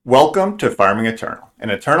Welcome to Farming Eternal, an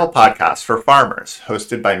eternal podcast for farmers,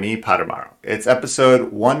 hosted by me, Padamaro. It's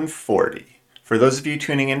episode 140. For those of you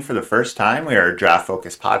tuning in for the first time, we are a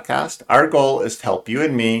draft-focused podcast. Our goal is to help you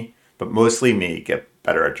and me, but mostly me, get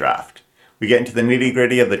better at draft. We get into the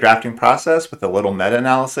nitty-gritty of the drafting process with a little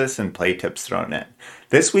meta-analysis and play tips thrown in.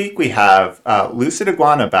 This week we have Lucid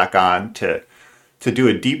Iguana back on to do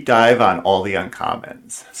a deep dive on all the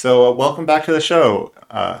uncommons. So welcome back to the show,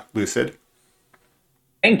 Lucid.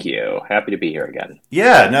 Thank you. Happy to be here again.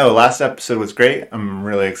 Yeah, no, last episode was great. I'm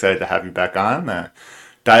really excited to have you back on.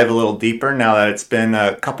 Dive a little deeper now that it's been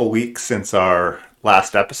a couple weeks since our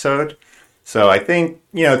last episode. So I think,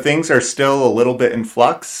 things are still a little bit in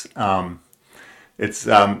flux. It's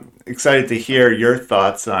excited to hear your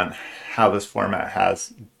thoughts on how this format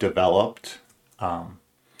has developed.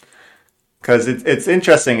 Because it's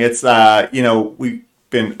interesting. We've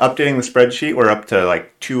been updating the spreadsheet. We're up to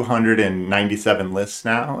like 297 lists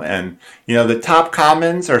now. And, the top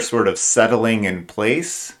commons are sort of settling in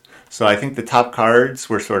place. So I think the top cards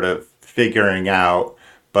we're sort of figuring out.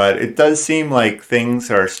 But it does seem like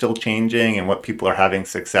things are still changing and what people are having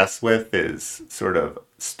success with is sort of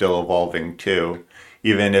still evolving too.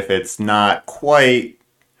 Even if it's not quite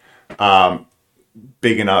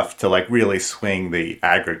big enough to like really swing the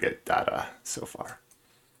aggregate data so far.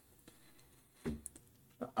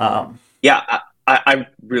 I'm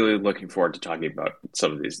really looking forward to talking about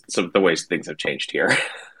some of the ways things have changed here.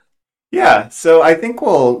 Yeah, so I think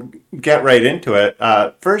we'll get right into it.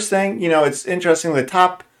 First thing, it's interesting. The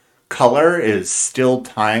top color is still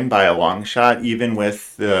time by a long shot, even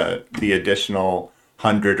with the additional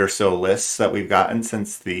 100 or so lists that we've gotten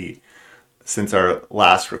since our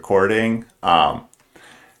last recording.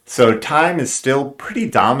 So time is still pretty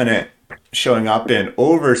dominant, showing up in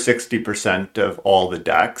over 60% of all the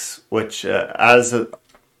decks, which as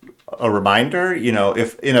a reminder,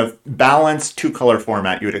 if in a balanced two-color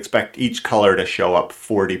format, you would expect each color to show up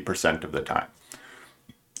 40% of the time.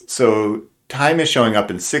 So time is showing up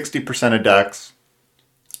in 60% of decks.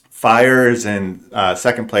 Fire is in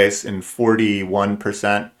second place in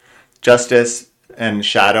 41%. Justice and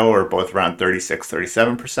Shadow are both around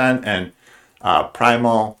 36-37%. And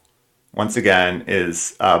Primal, once again,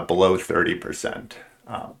 is below 30%.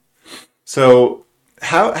 So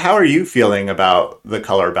how are you feeling about the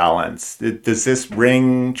color balance? Does this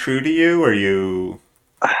ring true to you, or you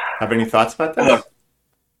have any thoughts about Oh this?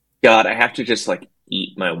 God, I have to just like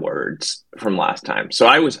eat my words from last time.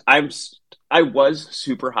 I was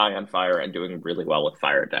super high on fire and doing really well with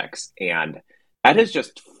fire decks, and that has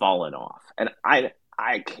just fallen off. And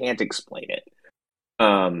I can't explain it.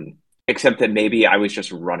 Except that maybe I was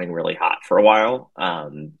just running really hot for a while.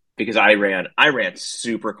 Because I ran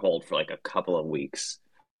super cold for like a couple of weeks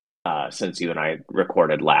since you and I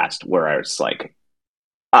recorded last, where I was like,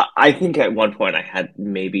 I think at one point I had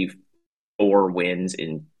maybe 4 wins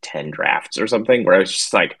in 10 drafts or something, where I was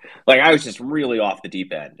just like I was just really off the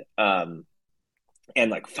deep end. And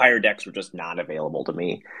like fire decks were just not available to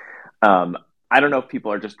me. Um, I don't know if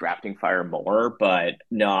people are just drafting fire more, but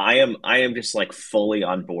no, I am just like fully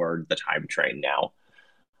on board the time train now.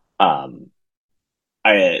 Um,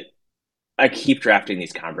 I I keep drafting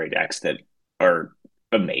these Combrei decks that are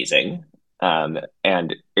amazing.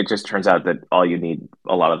 And it just turns out that all you need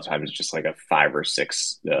a lot of the time is just like a 5 or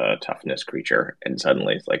 6 toughness creature, and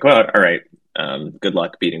suddenly it's like, well, all right, good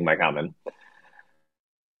luck beating my common.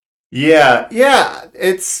 Yeah,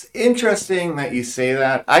 it's interesting that you say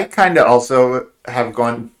that. I kind of also have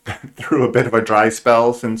gone through a bit of a dry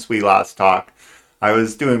spell since we last talked. I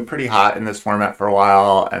was doing pretty hot in this format for a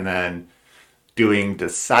while, and then doing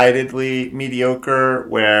decidedly mediocre,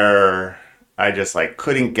 where I just like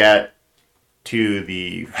couldn't get to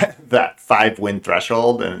the that 5 win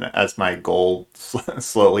threshold, and as my gold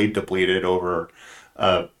slowly depleted over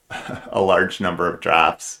a, a large number of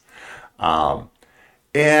drafts. Um,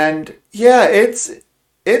 and yeah, it's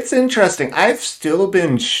interesting. I've still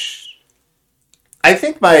been. I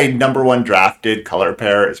think my number one drafted color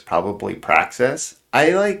pair is probably Praxis. I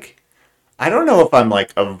don't know if I'm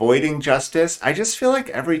like avoiding Justice. I just feel like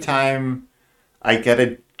every time I get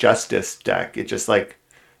a Justice deck, it just like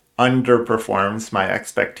underperforms my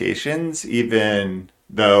expectations, even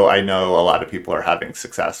though I know a lot of people are having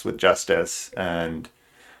success with Justice. And,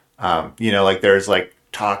 like there's like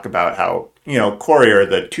talk about how, Courier,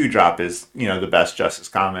 the two drop is, the best Justice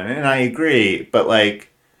common. And I agree, but like,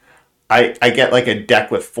 I get like a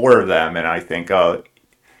deck with four of them and I think, oh,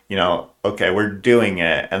 okay, we're doing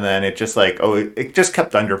it. And then it just like, oh, it just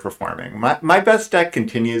kept underperforming. My best deck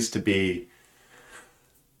continues to be,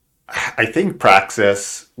 I think,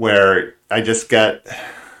 Praxis, where I just get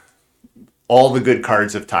all the good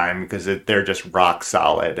cards of time because they're just rock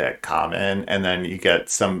solid at common, and then you get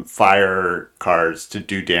some fire cards to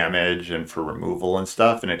do damage and for removal and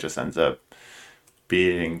stuff, and it just ends up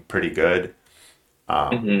being pretty good.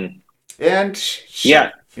 Hmm. And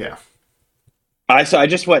Yeah. yeah, I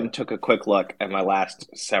just went and took a quick look at my last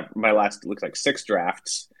looks like 6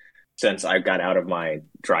 drafts since I got out of my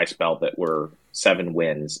dry spell that were 7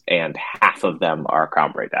 wins, and half of them are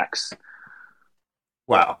Combrei decks.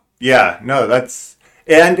 wow, yeah, no, that's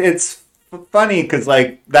and it's funny because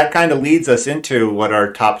like that kind of leads us into what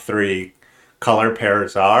our top three color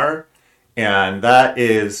pairs are, and that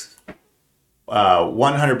is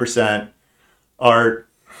 100% our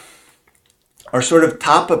sort of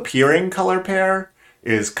top appearing color pair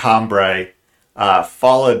is Combray,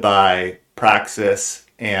 followed by Praxis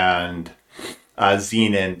and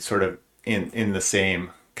Xenon, sort of in the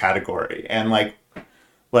same category. And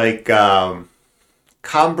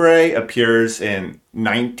Combray appears in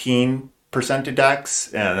 19% of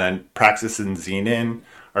decks, and then Praxis and Xenon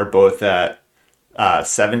are both at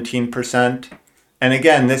 17%. And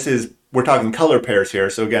again, we're talking color pairs here.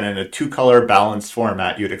 So again, in a 2-color balanced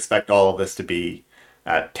format, you'd expect all of this to be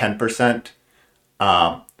at 10%.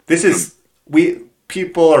 This is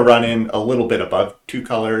people are running a little bit above 2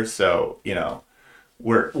 colors, so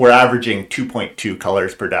we're averaging 2.2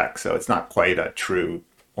 colors per deck, so it's not quite a true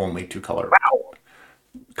only 2-color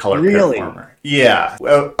color pair Really? former. Yeah,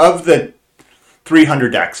 of the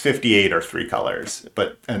 300 decks, 58 are 3 colors,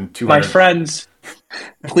 and My 200. friends,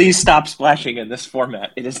 please stop splashing in this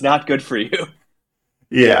format. It is not good for you.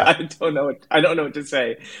 Yeah, I don't know what to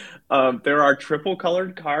say. There are triple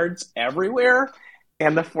colored cards everywhere,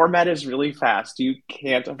 and the format is really fast. You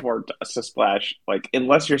can't afford to splash, like,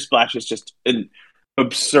 unless your splash is just an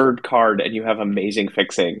absurd card and you have amazing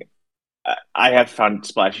fixing. I have found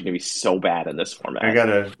splashing to be so bad in this format. I'm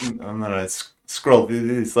gonna scroll through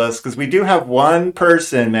these lists because we do have one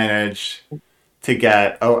person manage to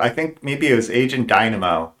get. Oh, I think maybe it was Agent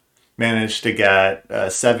Dynamo managed to get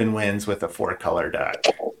 7 wins with a 4-color deck.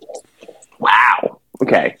 Wow.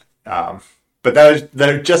 Okay. But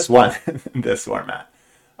that just one in this format.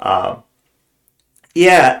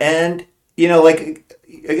 Yeah, and like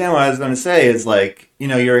again, what I was going to say is like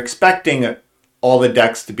you're expecting all the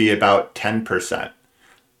decks to be about 10%,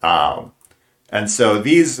 and so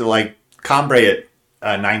these like Combray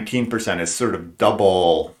at 19% is sort of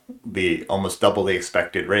almost double the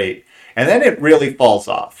expected rate, and then it really falls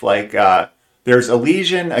off. Like there's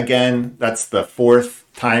Elysian again. That's the fourth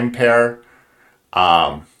time pair.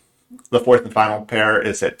 The fourth and final pair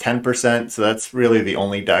is at 10%, so that's really the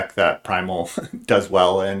only deck that Primal does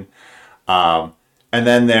well in. And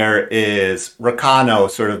then there is Rakano,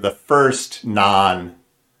 sort of the first non-time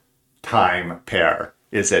pair,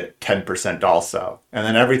 is at 10% also. And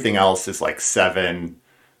then everything else is like 7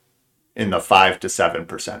 in the 5 to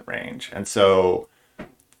 7% range. And so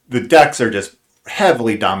the decks are just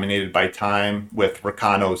heavily dominated by time, with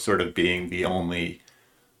Rakano sort of being the only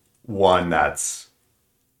one that's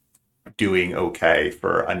doing okay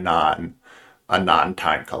for a non-time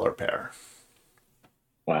color pair.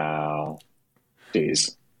 Wow.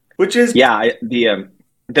 Jeez. Which is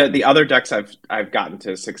The other decks I've gotten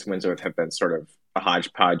to 6 wins with have been sort of a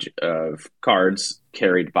hodgepodge of cards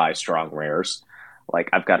carried by strong rares. Like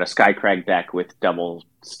I've got a Skycrag deck with double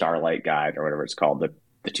Starlight Guide or whatever it's called, the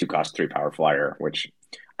 2-cost 3-power flyer, which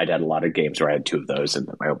I did a lot of games where I had 2 of those in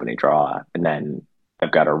my opening draw, and then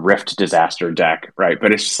I've got a Rift Disaster deck, right?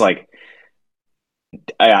 But it's just like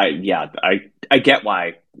I get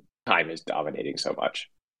why time is dominating so much.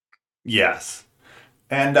 yes.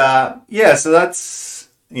 And so that's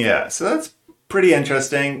pretty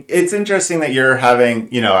interesting. It's interesting that you're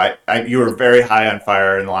having, you were very high on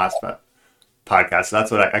fire in the last podcast. So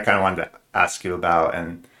that's what I kind of wanted to ask you about.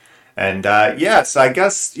 And yes, I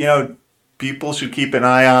guess, people should keep an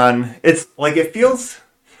eye on. It's like it's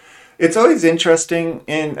always interesting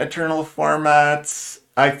in Eternal formats.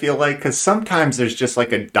 I feel like because sometimes there's just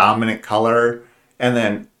like a dominant color, and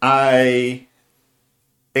then I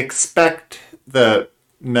expect the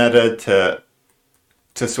meta to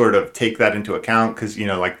sort of take that into account because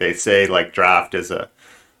like they say, like draft is a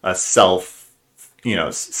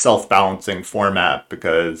self-balancing format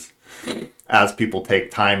because as people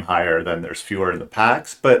take time higher, then there's fewer in the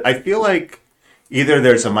packs. But I feel like either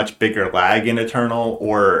there's a much bigger lag in Eternal,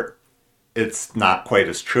 or it's not quite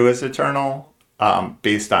as true as Eternal,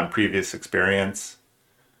 based on previous experience.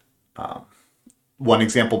 One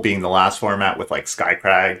example being the last format with like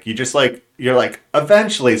Skycrag. You're like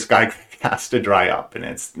eventually Skycrag has to dry up, and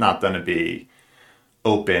it's not going to be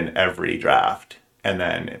open every draft. And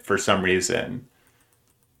then for some reason,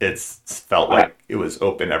 it's felt Uh, like it was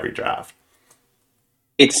open every draft.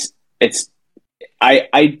 it's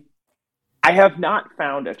I I have not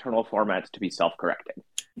found eternal formats to be self-correcting.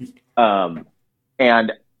 Um,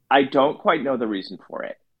 and I don't quite know the reason for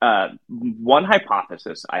it. One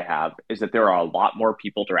hypothesis I have is that there are a lot more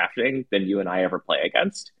people drafting than you and I ever play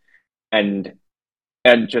against, and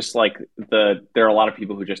just like there are a lot of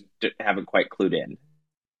people who just haven't quite clued in.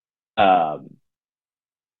 Um,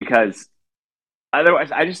 because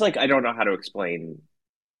otherwise, I just like I don't know how to explain.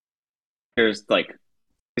 There's like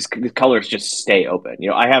the colors just stay open.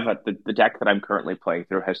 I have the deck that I'm currently playing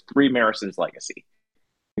through has three Marison's Legacy.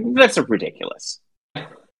 That's ridiculous.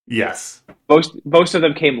 Yes. Most of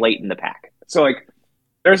them came late in the pack. So like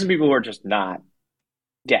there are some people who are just not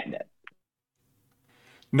getting it.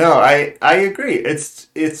 No, I agree. It's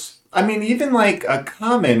I mean even like a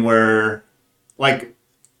common where like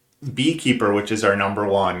Beekeeper, which is our number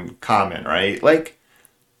one common, right? Like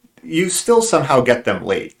you still somehow get them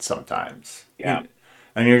late sometimes. Yeah.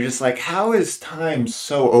 And you're just like, how is time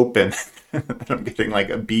so open that I'm getting like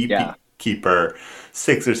a Yeah. Beekeeper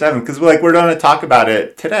 6 or 7? Because like we're going to talk about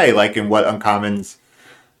it today, like in what uncommons,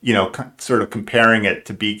 sort of comparing it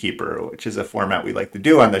to Beekeeper, which is a format we like to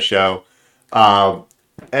do on the show. Um,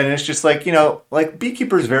 and it's just like, like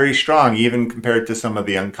Beekeeper is very strong even compared to some of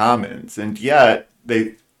the uncommons, and yet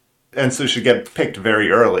so should get picked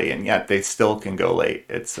very early, and yet they still can go late.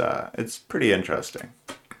 It's pretty interesting.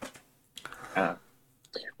 Uh,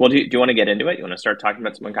 well, do you want to get into it? You want to start talking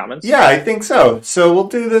about some uncommons? Yeah, I think so. So we'll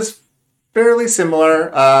do this fairly similar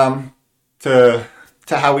to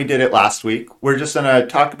how we did it last week. We're just gonna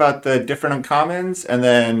talk about the different uncommons, and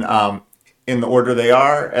then in the order they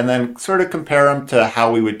are, and then sort of compare them to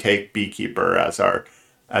how we would take Beekeeper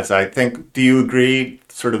as I think. Do you agree?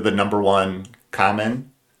 Sort of the number one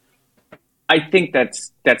common. I think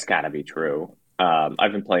that's got to be true.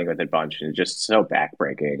 I've been playing with it a bunch, and it's just so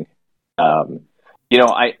backbreaking. Um,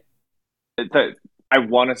 I I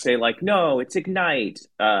want to say like no, it's ignite,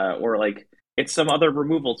 or like it's some other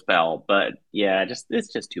removal spell, but yeah, just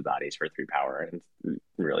it's just two bodies for 3 power, and it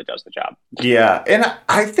really does the job. Yeah, and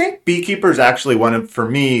I think Beekeeper is actually for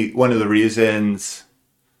me, one of the reasons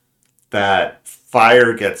that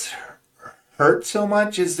fire gets hurt so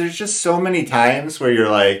much is there's just so many times where you're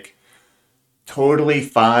like totally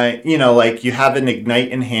fine, like you have an ignite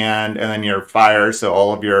in hand and then you're fire, so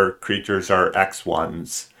all of your creatures are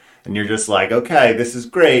X1s. And you're just like, okay, this is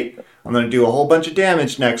great. I'm going to do a whole bunch of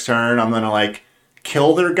damage next turn. I'm going to like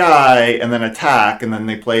kill their guy and then attack, and then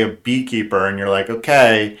they play a Beekeeper, and you're like,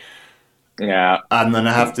 okay, Yeah, I'm going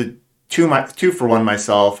to have to two for one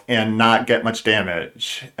myself and not get much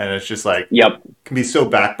damage. And it's just like, yep. can be so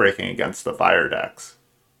backbreaking against the fire decks.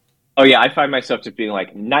 Oh yeah, I find myself just being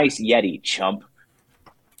like, nice Yeti, chump.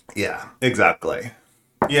 Yeah, exactly.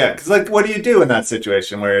 Yeah, because like, what do you do in that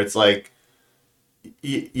situation where it's like,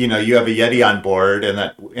 you have a Yeti on board and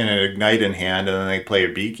an ignite in hand, and then they play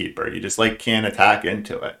a Beekeeper. You just like can't attack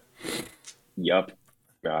into it. Yep.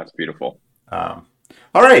 Yeah, it's beautiful.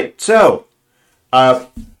 All right, so uh,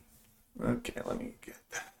 okay, let's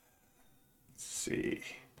see.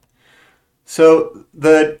 So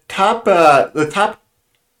the top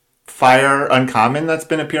fire uncommon that's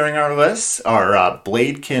been appearing on our lists are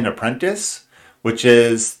Bladekin Apprentice, which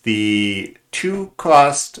is the 2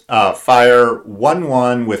 cost fire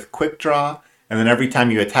 1/1 with quick draw, and then every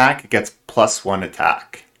time you attack, it gets +1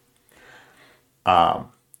 attack.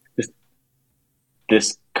 This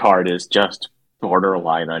this card is just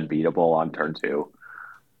borderline unbeatable on turn two.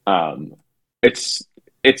 Um, it's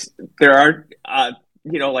it's there are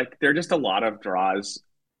like there are just a lot of draws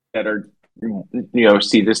that are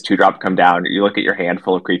see this 2 drop come down. You look at your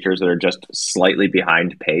handful of creatures that are just slightly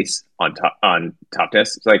behind pace on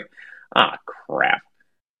toughness. It's like crap,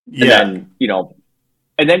 and Yeah, then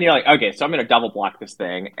and then you're like, okay, so I'm going to double block this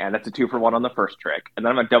thing, and that's a 2 for 1 on the first trick, and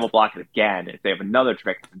then I'm going to double block it again. If they have another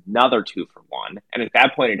trick, another 2 for 1, and at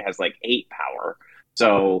that point it has like 8 power.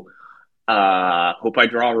 So hope I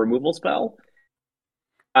draw a removal spell.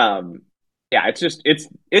 Yeah,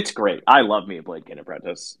 it's great. I love me a Bladekin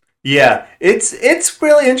Apprentice. yeah, it's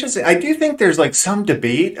really interesting. I do think there's like some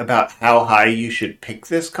debate about how high you should pick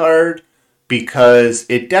this card because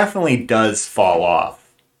it definitely does fall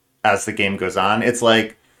off as the game goes on. It's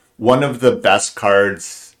like one of the best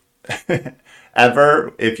cards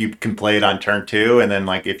ever if you can play it on turn two, and then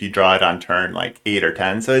like if you draw it on turn like 8 or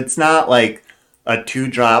 10. So it's not like a 2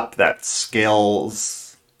 drop that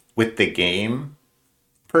scales with the game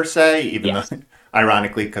per se, even though Yes.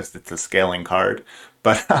 ironically because it's a scaling card.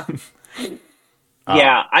 But uh,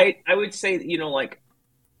 Yeah, I would say, like,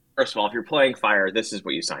 first of all, if you're playing Fire, this is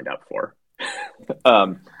what you signed up for.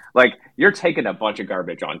 Um, like you're taking a bunch of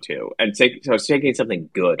garbage on two, and so taking something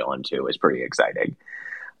good on two is pretty exciting.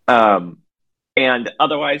 Um, and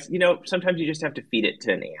otherwise, sometimes you just have to feed it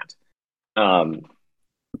to an ant. Um,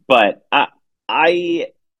 but I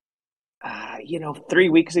 3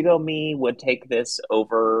 weeks ago, me would take this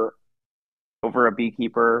over a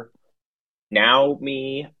beekeeper. Now,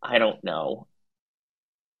 me, I don't know.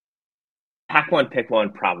 Pack one, pick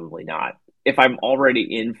one, probably not. If I'm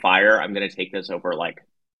already in fire, I'm going to take this over like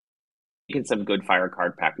taking some good fire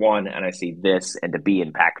card pack one, and I see this and a bee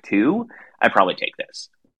in pack two. I probably take this.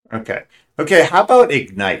 Okay. Okay, how about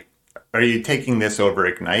Ignite? Are you taking this over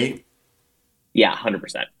Ignite? Yeah,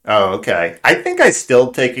 100%. Oh, okay. I think I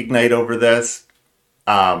still take Ignite over this.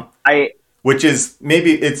 Um, I which is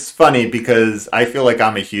maybe it's funny because I feel like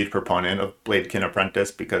I'm a huge proponent of Bladekin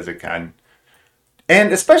Apprentice because it can,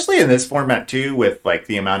 and especially in this format too, with like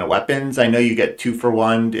the amount of weapons. I know you get 2 for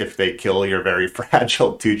 1 if they kill your very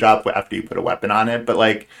fragile 2 drop after you put a weapon on it, but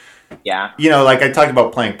like Yeah, like I talked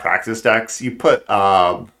about playing praxis decks, you put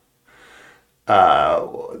uh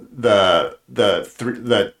the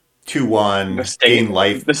 2/1 gain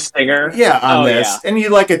life, the stinger. yeah, on Oh yeah. this, and you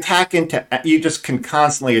like attack into, you just can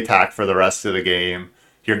constantly attack for the rest of the game.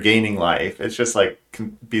 You're gaining life. It's just like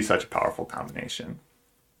can be such a powerful combination.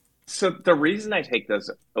 So the reason I take this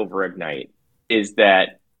over Ignite is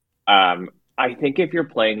that um, I think if you're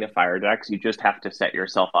playing the fire decks, you just have to set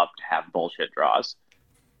yourself up to have bullshit draws.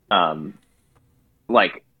 Um,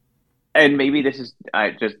 like, and maybe this is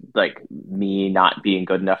just like me not being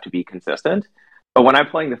good enough to be consistent. But when I'm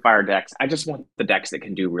playing the fire decks, I just want the decks that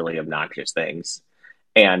can do really obnoxious things.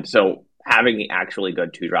 And so having the actually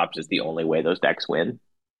good 2 drops is the only way those decks win.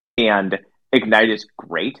 And Ignite is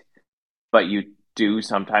great, but you do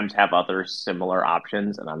sometimes have other similar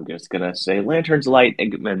options. And I'm just going to say Lantern's Light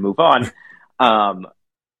and move on, um,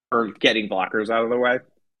 or getting blockers out of the way.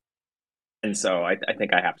 And so I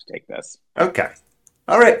think I have to take this. Okay.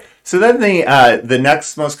 All right. So then the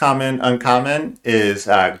next most common uncommon is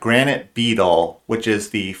Granite Beetle, which is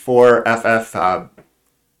the 4 FF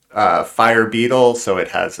Fire Beetle. So it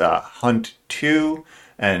has Hunt 2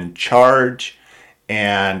 and Charge,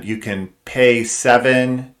 and you can pay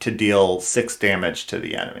 7 to deal 6 damage to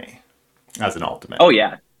the enemy as an ultimate. Oh,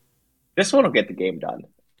 yeah. This one will get the game done.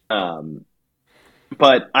 Um,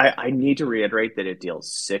 but I need to reiterate that it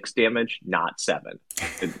deals 6 damage, not 7.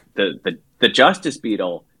 The Justice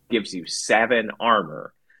Beetle gives you 7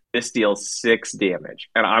 armor. This deals 6 damage,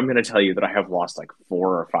 and I'm going to tell you that I have lost like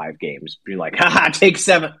 4 or 5 games, being like, "Haha, take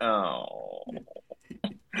 7." Oh,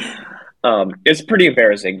 it's pretty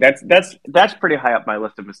embarrassing. That's pretty high up my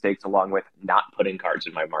list of mistakes, along with not putting cards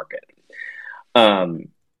in my market. Um,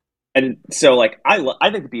 and so like I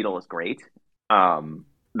think the Beetle is great.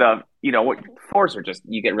 The what fours are just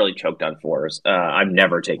you get really choked on fours. I'm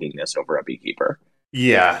never taking this over a beekeeper.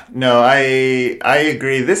 Yeah, no, I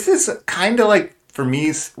agree. This is kind of like for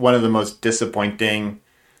me one of the most disappointing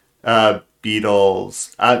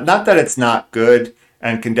Beetles. Not that it's not good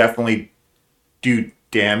and can definitely do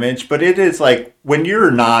damage, but it is like when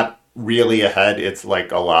you're not really ahead, it's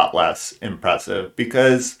like a lot less impressive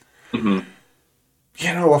because Mm-hmm.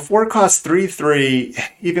 a 4 cost 3/3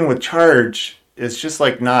 even with charge is just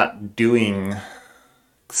like not doing.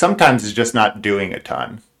 Sometimes it's just not doing a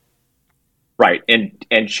ton. Right,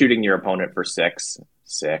 and shooting your opponent for six,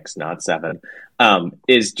 not 7,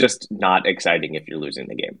 is just not exciting if you're losing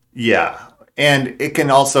the game. Yeah, and it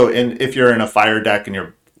can also, and if you're in a fire deck and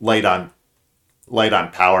you're light on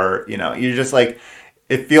power, you're just like,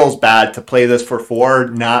 it feels bad to play this for 4,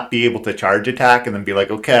 not be able to charge attack, and then be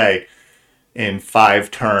like, okay, in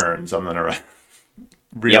 5 turns, I'm gonna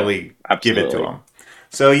Yep, really give it to absolutely. him.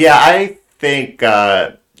 So yeah, I think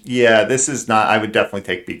yeah, this is not. I would definitely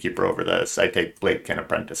take Beekeeper over this. I take Bladekin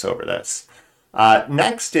Apprentice over this.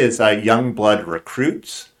 Next is Young Blood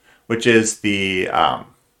Recruits, which is the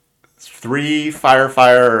 3 fire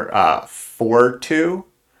 4/2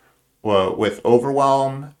 with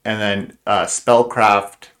Overwhelm, and then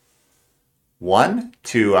Spellcraft 1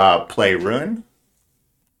 to play Rune.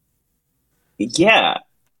 Yeah,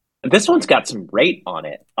 this one's got some rate on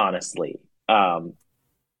it, honestly.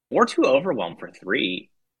 Or two overwhelm for 3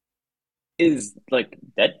 is like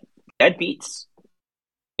that beats.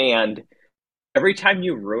 And every time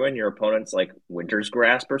you ruin your opponent's like Winter's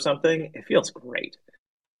Grasp or something, it feels great.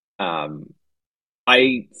 Um,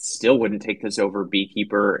 I still wouldn't take this over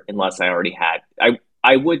Beekeeper unless I already had.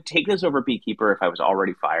 I would take this over Beekeeper if I was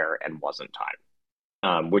already fire and wasn't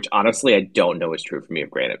time. Which honestly I don't know is true for me of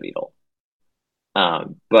Granite Beetle.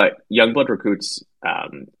 But Youngblood Recruits,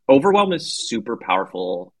 Overwhelm is super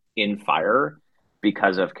powerful in fire,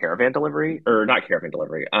 because of Caravan Delivery, or not Caravan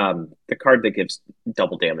Delivery. The card that gives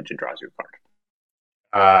double damage and draws you a card.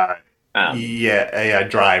 Uh, Um, yeah,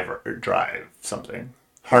 drive something,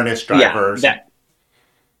 harness yeah, driver or something. that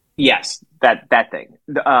yes, that thing.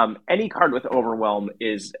 Any card with Overwhelm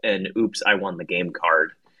is an "Oops, I won the game"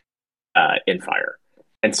 card in Fire,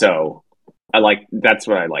 and so that's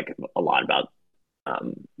what I like a lot about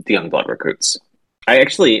the Youngblood recruits.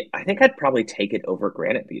 I think I'd probably take it over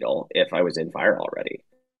Granite Beetle if I was in Fire already.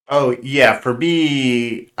 Oh yeah, for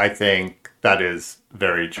me, I think that is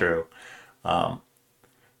very true. Um,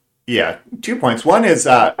 yeah, 2 points. One is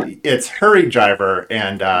it's Hurry Driver,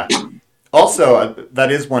 and also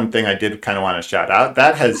that is one thing I did kind of want to shout out.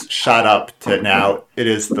 That has shot up to now. It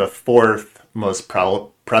is the fourth most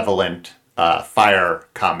prevalent fire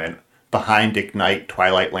comment behind Ignite,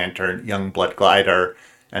 Twilight Lantern, Young Blood Glider,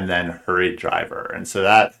 and then Hurry Driver. And so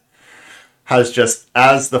that has just,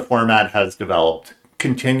 as the format has developed,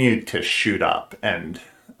 continued to shoot up and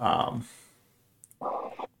um,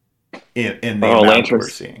 in the Oh, amount we're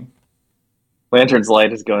seeing. Lantern's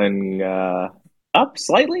light is going up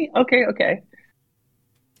slightly. Okay, okay.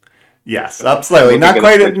 Yes, up slightly. Moving at a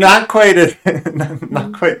quick. Not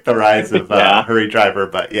quite the rise of Yeah, Hurry Driver,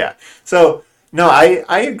 but yeah. So no,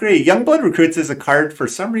 I agree. Youngblood Recruits is a card for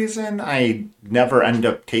some reason I never end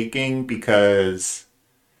up taking because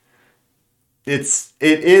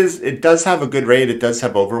it does have a good rate. It does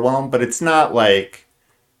have Overwhelm, but it's not like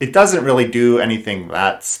it doesn't really do anything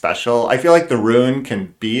that special. I feel like the Rune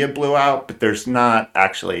can be a blue out, but there's not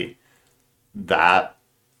actually that.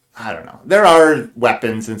 I don't know. There are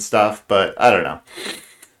weapons and stuff, but I don't know.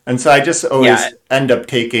 And so I just yeah. always end up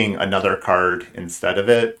taking another card instead of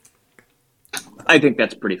it. I think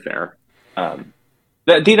that's pretty fair. Um,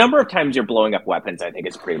 the number of times you're blowing up weapons, I think,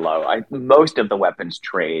 is pretty low. Most of the weapons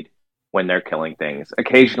trade when they're killing things.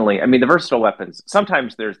 Occasionally, I mean, the versatile weapons.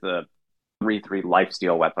 Sometimes there's the 3/3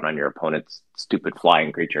 lifesteal weapon on your opponent's stupid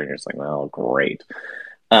flying creature, and you're just like, well, great.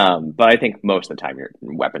 But I think most of the time your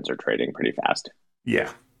weapons are trading pretty fast.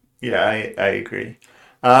 Yeah. Yeah, I agree.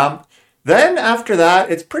 Um, then after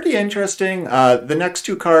that, it's pretty interesting. The next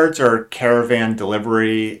two cards are Caravan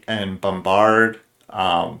Delivery and Bombard.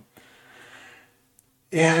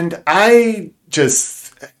 And I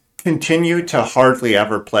just continue to hardly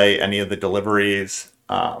ever play any of the deliveries.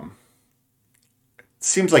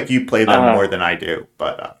 Seems like you play them Uh, more than I do,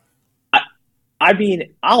 but I, I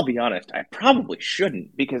mean, I'll be honest. I probably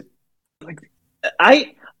shouldn't because, like,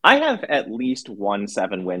 I I have at least one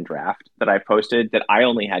 7-win draft that I posted that I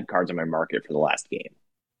only had cards in my market for the last game.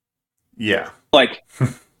 yeah. Like,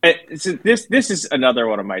 so this is another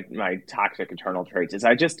one of my toxic internal traits is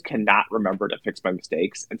I just cannot remember to fix my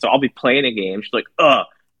mistakes, and so I'll be playing a game. She's like, "Ugh,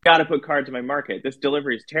 gotta put cards in my market. This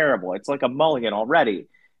delivery is terrible. It's like a mulligan already."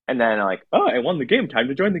 And then like, "Oh, I won the game. Time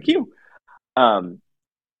to join the queue." Um,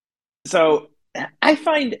 so I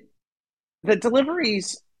find the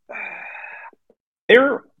deliveries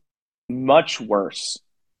they're much worse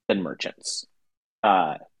than merchants.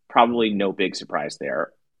 Uh, Probably no big surprise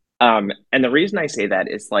there. And the reason I say that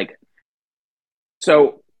is like,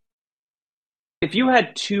 so if you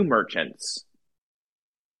had two merchants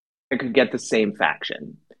that could get the same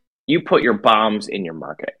faction, you put your bombs in your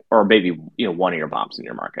market, or maybe one of your bombs in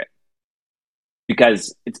your market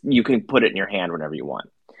because you can put it in your hand whenever you want.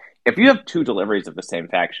 If you have two deliveries of the same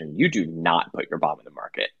faction, you do not put your bomb in the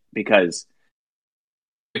market because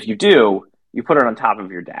if you do, you put it on top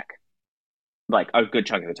of your deck like a good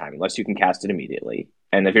chunk of the time, unless you can cast it immediately.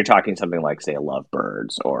 And if you're talking something like, say, a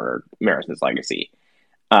Lovebirds or Maris's Legacy,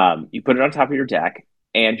 you put it on top of your deck,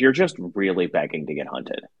 and you're just really begging to get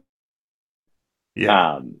hunted.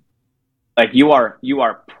 Yeah. Um, like you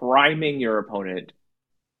are priming your opponent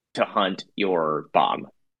to hunt your bomb,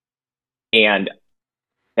 and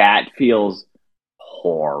that feels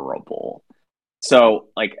horrible. So,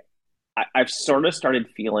 like, I've sort of started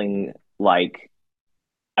feeling like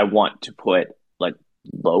I want to put like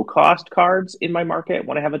low cost cards in my market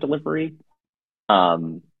when I have a delivery,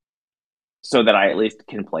 um, so that I at least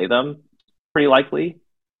can play them pretty likely.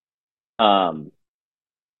 Um,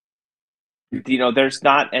 there's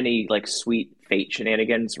not any like sweet fate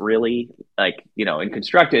shenanigans really. Like, in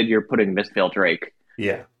constructed, you're putting Mistveil Drake.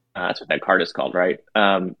 Yeah. That's what that card is called, right?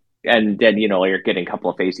 And then you're getting a couple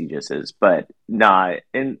of face aegises, but not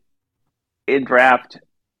in draft.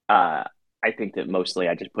 Uh, I think that mostly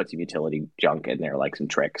I just put some utility junk in there, like some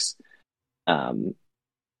tricks. Um,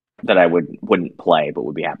 that I wouldn't play but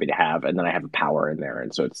would be happy to have, and then I have a power in there,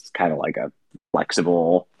 and so it's kind of like a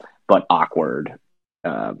flexible but awkward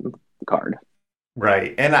um, card.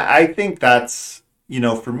 Right. And I think that's,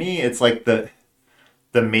 for me, it's like the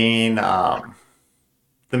main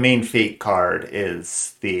the main fate card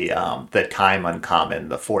is the time uncommon,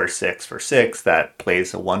 the 4/6 for 6 that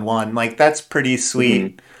plays a 1/1. Like that's pretty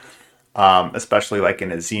Hmm. sweet. Especially like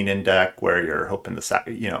in a Xenon deck where you're hoping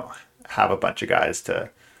to have a bunch of guys to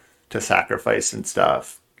sacrifice and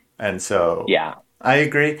stuff. And so Yeah. I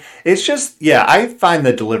agree. It's just yeah, I find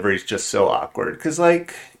the deliveries just so awkward because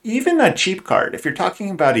like even a cheap card, if you're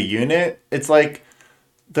talking about a unit, it's like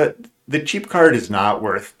the the cheap card is not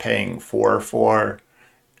worth paying for.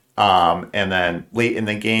 And then late in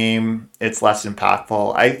the game, it's less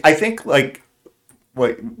impactful. I think like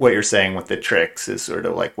what you're saying with the tricks is sort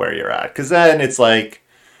of like where you're at because then it's like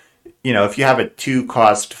if you have a 2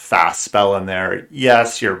 cost fast spell in there,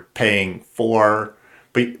 yes, you're paying 4,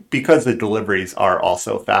 but because the deliveries are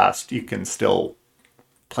also fast, you can still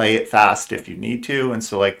play it fast if you need to, and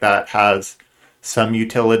so like that has some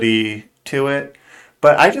utility to it.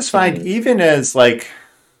 But I just find Hmm. even as like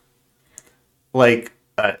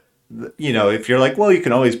if you're like, well, you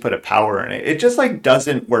can always put a power in it, it just like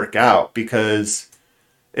doesn't work out because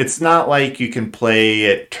it's not like you can play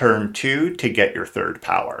it turn 2 to get your third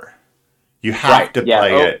power. You have Right. to Yeah.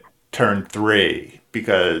 play Oh, it turn 3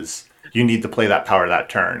 because you need to play that power that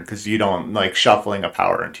turn because you don't like shuffling a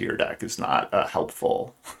power into your deck is not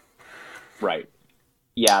helpful. right.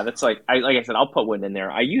 Yeah, that's like I said, I'll put wind in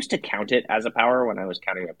there. I used to count it as a power when I was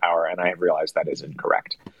counting a power, and I have realized that is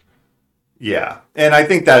incorrect. Yeah, and I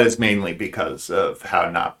think that is mainly because of how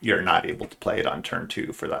not you're not able to play it on turn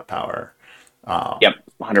 2 for that power. Yep,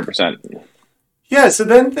 100%. Yeah, so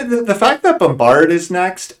then the fact that Bombard is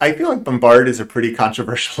next, I feel like Bombard is a pretty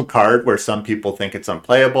controversial card where some people think it's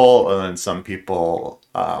unplayable and then some people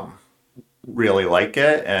really like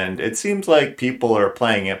it. And it seems like people are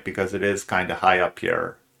playing it because it is kind of high up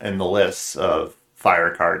here in the lists of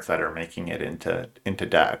fire cards that are making it into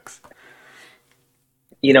decks.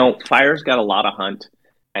 Fire's got a lot of hunt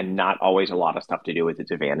and not always a lot of stuff to do with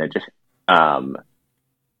its advantage. Um,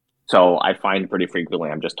 so I find pretty frequently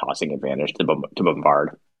I'm just tossing advantage to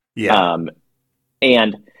bombard. Yeah, Um,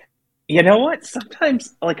 and you know what?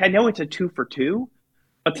 Sometimes, like I know it's a 2 for 2,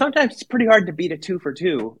 but sometimes it's pretty hard to beat a 2 for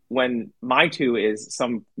 2 when my 2 is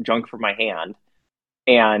some junk from my hand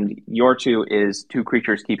and your 2 is 2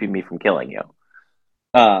 creatures keeping me from killing you.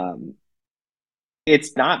 Um,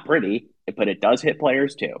 it's not pretty, but it does hit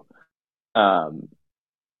players too. Um,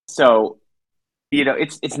 so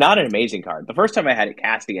it's not an amazing card. The first time I had it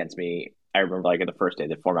cast against me, I remember like in the first day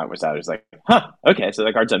the format was out, I was like, huh, okay, so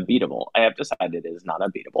the card's unbeatable. I have decided it is not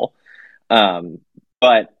unbeatable. Um,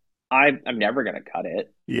 but I'm never gonna cut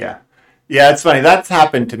it. yeah. Yeah, it's funny. That's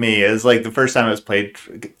happened to me. Is like the first time it was played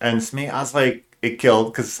against me, I was like, it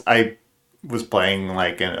killed because I was playing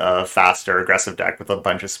like a faster, aggressive deck with a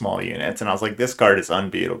bunch of small units, and I was like, this card is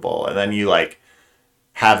unbeatable. And then you like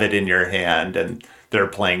have it in your hand, and they're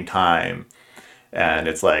playing time, and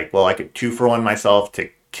it's like, well, I could 2-for-1 myself to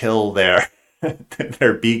kill their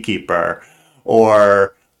their beekeeper,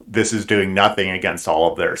 or this is doing nothing against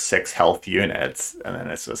all of their 6 health units, and then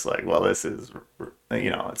it's just like, well, this is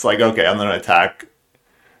it's like okay, I'm gonna attack.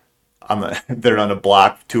 They're gonna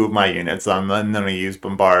block 2 of my units. I'm then gonna use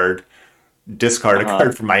bombard, discard a Uh-huh.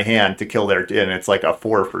 card from my hand to kill their, and it's like a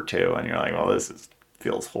 4-for-2, and you're like, well, this is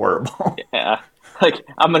feels horrible. Yeah. Like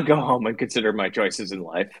I'm gonna go home and consider my choices in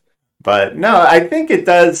life. But no, I think it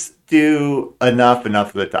does do enough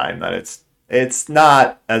of the time that it's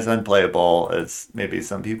not as unplayable as maybe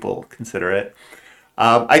some people consider it.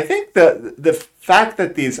 I think the fact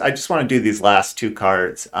that I just want to do these last 2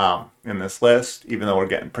 cards in this list, even though we're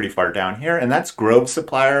getting pretty far down here, and that's Grove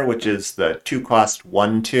Supplier, which is the 2 cost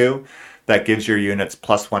 1/2 that gives your units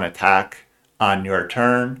 +1 attack on your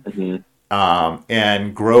turn, Hmm.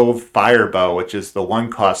 and Grove Firebow, which is the 1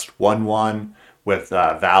 cost 1/1 with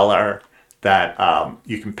Valor that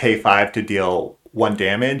you can pay 5 to deal 1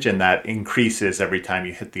 damage, and that increases every time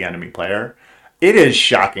you hit the enemy player. It is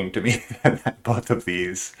shocking to me that both of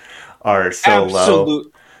these are so low.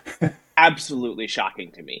 Absolute, absolutely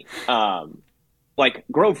shocking to me. Like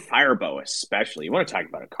Grove Firebow, especially. You want to talk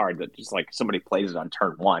about a card that just like somebody plays it on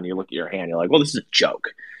turn one. You look at your hand, you're like, well, this is a joke.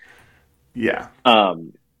 Yeah,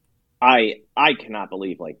 Um, I cannot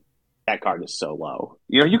believe like that card is so low.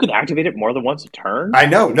 You can activate it more than once a turn. I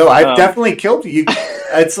know. No, I've Um, definitely killed you.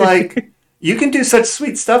 It's like you can do such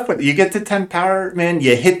sweet stuff with it. You get to 10 power, man.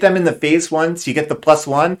 You hit them in the face once, you get the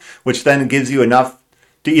 +1, which then gives you enough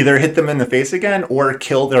to either hit them in the face again or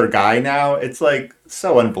kill their guy now. It's like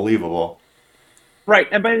so unbelievable. right,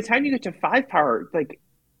 and by the time you get to 5 power, like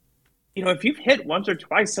if you've hit once or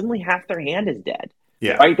twice, suddenly half their hand is dead.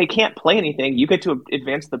 Yeah. Right? They can't play anything. You get to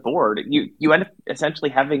advance the board. You end up essentially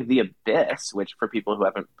having the Abyss, which for people who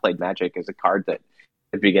haven't played Magic is a card that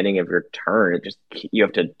the beginning of your turn. It just you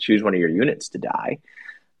have to choose one of your units to die.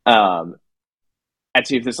 Um, and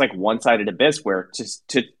so you have this like one-sided abyss where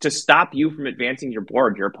to stop you from advancing your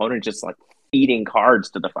board, your opponent just like feeding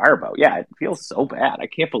cards to the firebow. Yeah, it feels so bad. I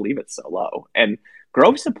can't believe it's so low. And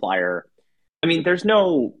Grove Supplier, I mean, there's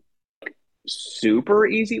no super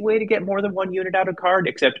easy way to get more than one unit out of card,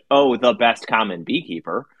 except the best common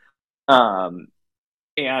beekeeper. Um,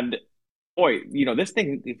 and boy, this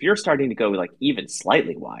thing, if you're starting to go like even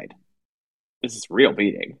slightly wide, this is real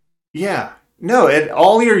beating. Yeah. No,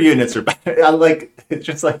 all your units are bad. I like it's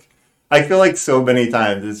just like I feel like so many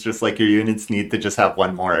times it's just like your units need to just have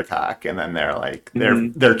one more attack, and then they're like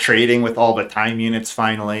Mm-hmm. they're trading with all the time units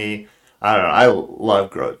finally. I don't know. I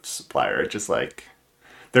love Growth Supplier. It's just like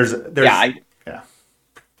Yeah, there's yeah.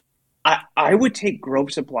 I would take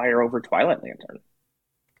Grove Supplier over Twilight Lantern.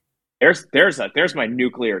 There's my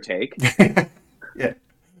nuclear take. Yeah.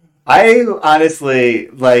 I honestly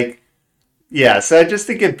like yeah, so just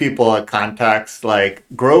to give people a context, like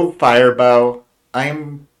Grove Firebow,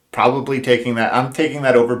 I'm probably taking that. I'm taking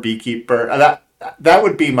that over Beekeeper. That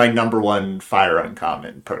would be my number one fire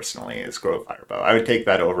uncommon personally is Grove Firebow. I would take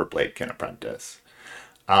that over Bladekin Apprentice.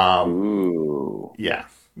 Um, Ooh. yeah,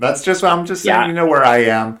 that's just I'm just saying. Yeah, You know where I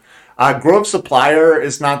am. Grove Supplier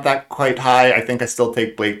is not that quite high. I think I still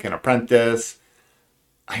take Bladekin Apprentice.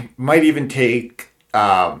 I might even take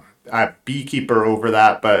a Beekeeper over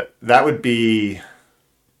that, but that would be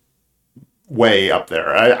way up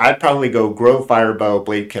there. I'd probably go Grove Firebow,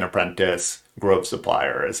 Bladekin Apprentice, Grove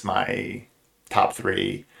Supplier as my top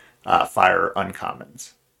three fire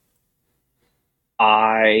uncommons.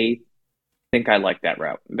 I think I like that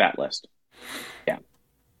route, that list. Yeah,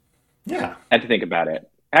 Yeah, had to think about it.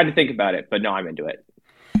 Had to think about it, but no, I'm into it.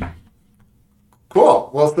 cool.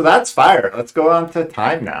 Well, so that's fire. Let's go on to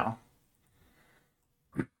time now.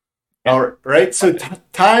 Yeah, All right, so love it.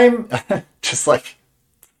 time, just like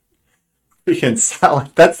freaking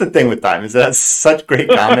solid. That's the thing with time is it has such great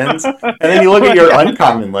commons, and then you look at your Yeah,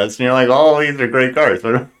 uncommon list, and you're like, oh, these are great cards.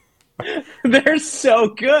 But they're so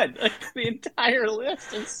good. Like the entire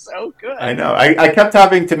list is so I good. know. I kept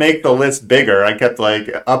having to make the list bigger. I kept like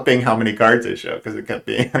upping how many cards I show because it kept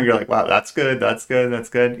being. You're like, wow, that's good. That's good. That's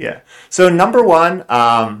good. Yeah. So number one,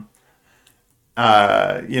 I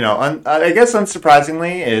guess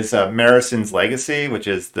unsurprisingly, is Marison's Legacy, which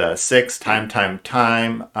is the six time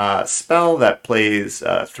spell that plays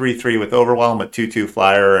 3/3 with Overwhelm, a 2/2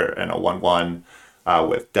 flyer, and a 1/1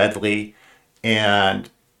 with Deadly. And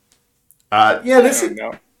yeah, I this don't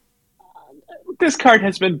know. This card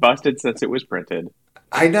has been busted since it was printed.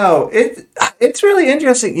 I know it's really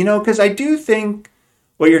interesting, because I do think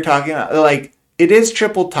what you're talking about, like it is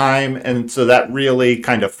triple time, and so that really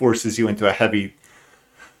kind of forces you into a heavy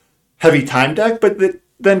time deck. But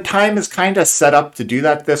then time is kind of set up to do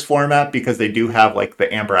that this format because they do have like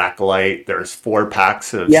the Amber Acolyte. There's 4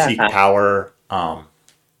 packs of Yeah. Seek Power.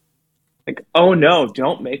 Like, oh no,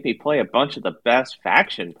 don't make me play a bunch of the best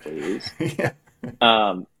faction, please. Yeah,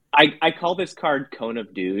 I call this card Cone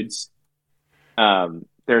of Dudes.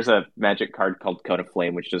 There's a magic card called Cone of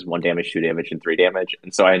Flame, which does 1 damage, 2 damage, and 3 damage.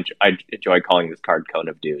 And so I enjoy calling this card Cone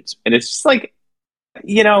of Dudes. And it's just like,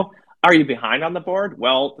 you know, are you behind on the board?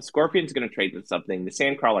 Well, the Scorpion's going to trade with something. The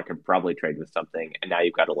Sandcrawler could probably trade with something. And now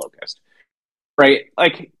you've got a Locust, right?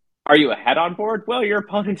 Like, are you ahead on board? Well, your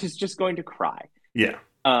opponent is just going to cry. yeah,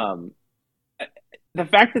 Um, the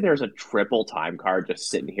fact that there's a triple time card just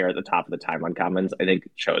sitting here at the top of the time uncommons, I think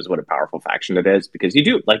shows what a powerful faction it is because you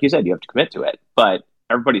do, like you said, you have to commit to it, but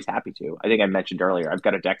everybody's happy to. I think I mentioned earlier, I've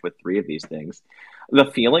got a deck with 3 of these things. The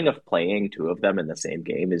feeling of playing 2 of them in the same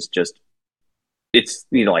game is just, it's,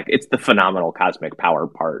 like it's the phenomenal cosmic power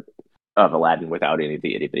part of Aladdin without any of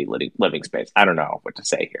the itty bitty living space. I don't know what to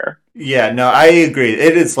say here. yeah. No, I agree.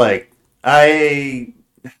 It is like I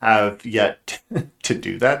have yet to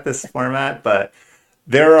do that this format, but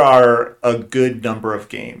there are a good number of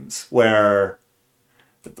games where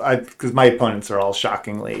because my opponents are all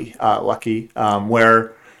shockingly lucky,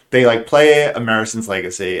 where they like play American's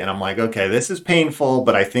Legacy, and I'm like, okay, this is painful,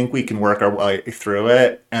 but I think we can work our way through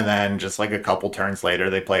it. And then just like a couple turns later,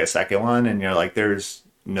 they play a second one, and you're like, there's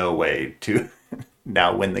no way to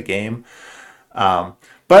now win the game.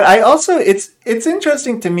 But I also it's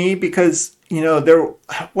interesting to me because there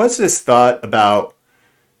was this thought about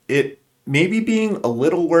it maybe being a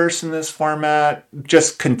little worse in this format,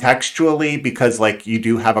 just contextually, because like you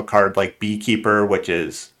do have a card like Beekeeper, which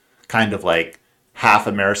is kind of like half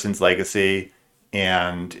Emerson's Legacy,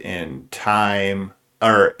 and in time,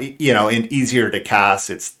 or in easier to cast,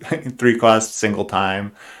 it's 3 cost single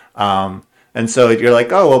time. And so you're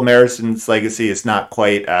like, oh well, Emerson's Legacy is not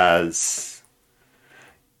quite as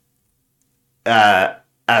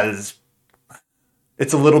as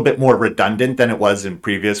it's a little bit more redundant than it was in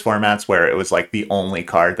previous formats where it was like the only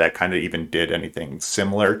card that kind of even did anything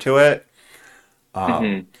similar to it.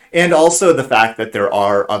 Hmm. And also the fact that there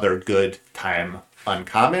are other good time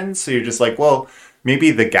uncommons. So you're just like, well,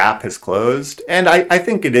 maybe the gap has closed. And I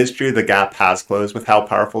think it is true the gap has closed with how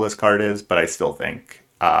powerful this card is, but I still think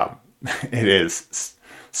it is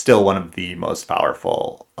still one of the most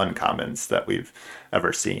powerful uncommons that we've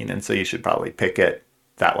ever seen. And so you should probably pick it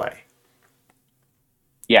that way.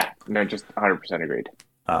 Yeah, no, just 100% agreed.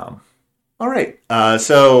 All right.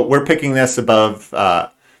 So we're picking this above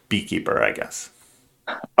Beekeeper, I guess.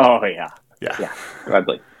 Oh yeah, Yeah. yeah,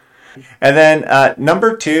 gladly. And then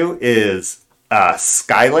number 2 is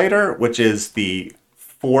Skylighter, which is the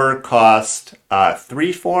 4 cost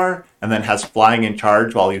 3/4, and then has flying in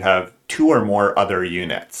charge while you have 2 or more other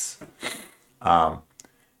units.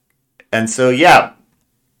 And so, yeah,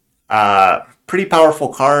 pretty powerful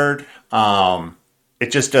card. It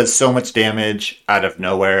just does so much damage out of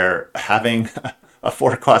nowhere. Having a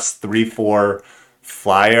 4 cost 3/4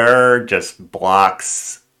 flyer just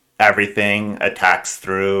blocks everything, attacks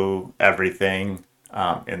through everything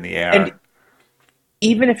in the And air.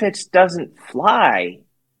 even if it doesn't fly,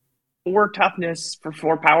 4 toughness for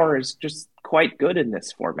 4 power is just quite good in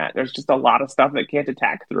this format. There's just a lot of stuff that can't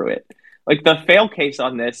attack through it. Like the fail case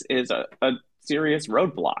on this is a serious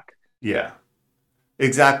roadblock. Yeah,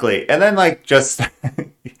 exactly. And then, like, just,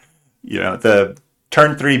 the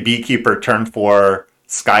turn 3 Beekeeper, turn 4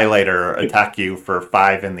 Skylighter attack you for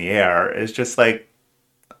 5 in the air is just like,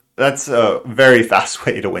 that's a very fast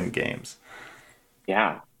way to win games.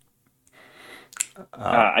 Yeah.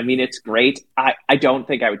 I mean, it's great. I don't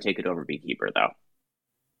think I would take it over Beekeeper, though.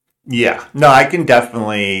 Yeah, no, I can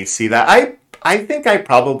definitely see that. I think I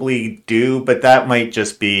probably do, but that might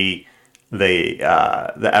just be the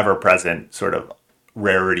ever present sort of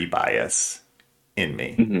rarity bias in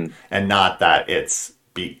me, Hmm. and not that it's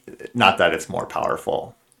more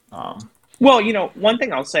powerful. Well, one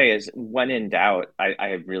thing I'll say is when in doubt,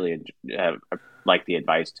 I really like the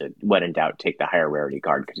advice to, when in doubt, take the higher rarity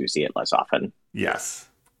card because you see it less often. Yes.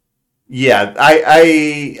 Yeah,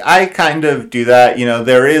 I kind of do that.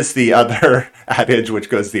 There is the other adage which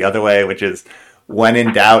goes the other way, which is when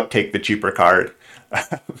in doubt, take the cheaper card.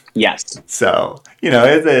 Yes. So,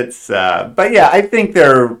 but yeah, I think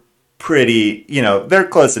they're pretty, they're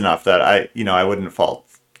close enough that I wouldn't fault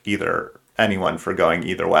anyone for going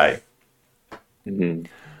either way. Hmm.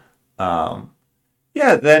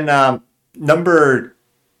 Yeah, then number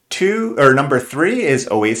 2 or number 3 is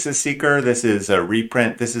Oasis Seeker. This is a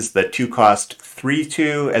reprint. This is the 2 cost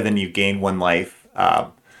 3/2, and then you gain 1 life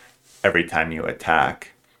every time you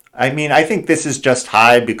attack. I mean, I think this is just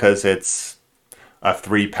high because it's a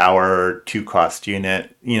 3 power 2 cost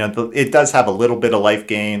unit. It does have a little bit of life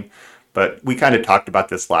gain, but we kind of talked about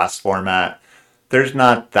this last format. There's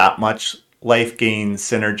not that much life gain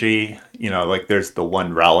synergy. Like there's the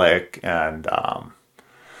 1 relic, and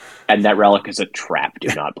And that relic is a trap. Do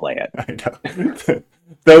not play it. I know.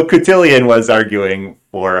 Though Cotillion was arguing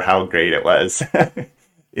for how great it was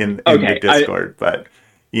in the Okay, Discord, but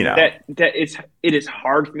it is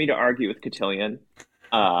hard for me to argue with Cotillion.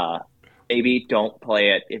 Uh, Maybe don't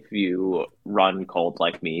play it if you run cold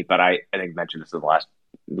like me. But I think I mentioned this in the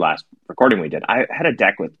last recording we did. I had a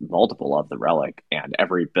deck with multiple of the relic and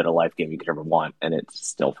every bit of life game you could ever want, and it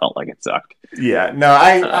still felt like it sucked. yeah, no,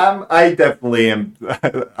 I definitely am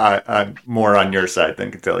I'm more on your side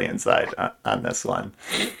than Cotillion's side on this one.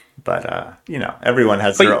 But everyone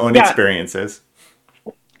has But their own yeah, experiences.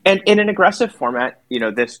 and in an aggressive format,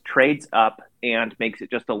 this trades up and makes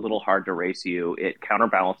it just a little hard to race you. It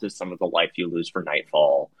counterbalances some of the life you lose for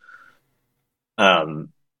Nightfall. Um,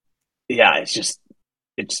 yeah, it just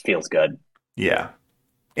feels good. Yeah.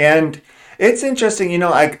 And it's interesting,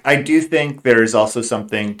 I do think there's also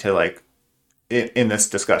something to like in this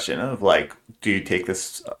discussion of like, do you take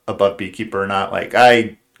this above Beekeeper or not? Like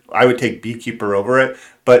I would take Beekeeper over it,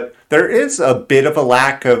 but there is a bit of a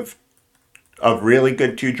lack of really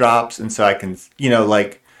good 2 drops, and so I can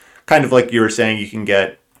like kind of like you were saying, you can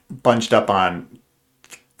get bunched up on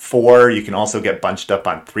 4. You can also get bunched up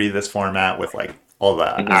on 3 this format with like all the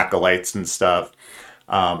Hmm. acolytes and stuff.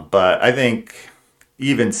 But I think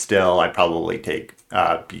even still, I'd probably take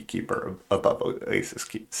Beekeeper above Oasis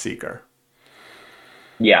Seeker.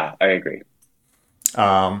 Yeah, I agree.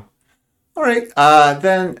 All right.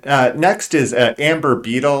 Then next is Amber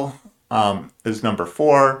Beetle, is number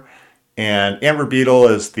 4. And Amber Beetle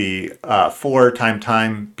is the 4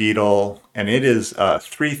 beetle, and it is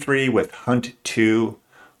 3/3 with Hunt 2,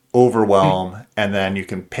 Overwhelm, and then you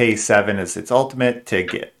can pay 7 as its ultimate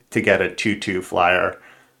to to get a 2/2 flyer.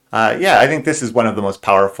 Yeah, I think this is one of the most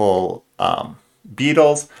powerful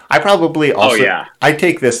beetles. I probably Oh also yeah, I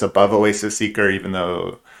take this above Oasis Seeker, even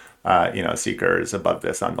though Seeker is above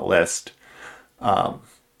this on the list.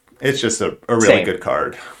 It's just a really same. good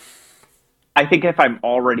card. I think if I'm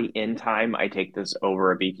already in time, I take this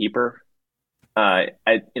over a Beekeeper.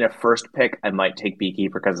 In a first pick, I might take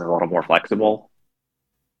Beekeeper because it's a little more flexible.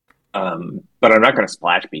 But I'm not going to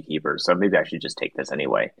splash Beekeeper, so maybe I should just take this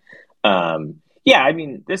anyway. Yeah, I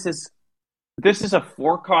mean, this is a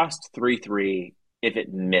 4 cost 3/3. If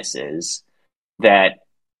it misses, that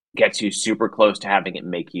gets you super close to having it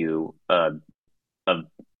make you a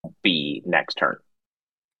B next turn.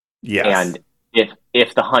 Yes. And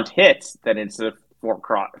if the hunt hits, then it's a 4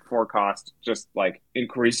 cost, just like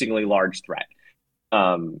increasingly large threat.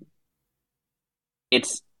 Um,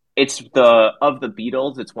 it's it's the of the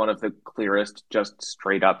beetles, it's one of the clearest, just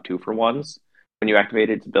straight up 2-for-1s when you activate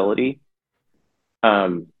its ability.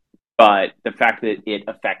 Um, but the fact that it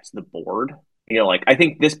affects the board, like I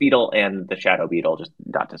think this beetle and the shadow beetle, just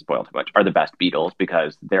not to spoil too much, are the best beetles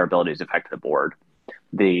because their abilities affect the board.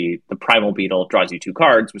 The primal beetle draws you 2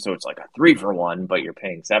 cards, so it's like a 3-for-1, but you're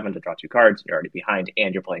paying 7 to draw 2 cards. You're already behind,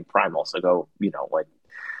 and you're playing primal, so go, like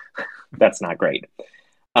that's not great.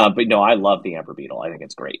 But no, I love the amber beetle. I think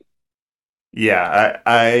it's great. Yeah,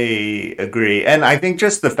 I agree. And I think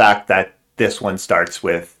just the fact that this one starts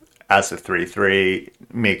with as a 3/3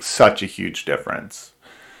 makes such a huge difference.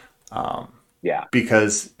 Yeah,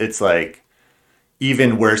 Because it's like,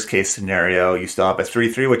 even worst case scenario, you still have a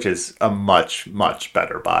 3/3, which is a much, much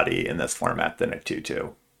better body in this format than a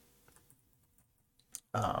 2/2.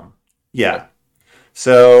 Yeah.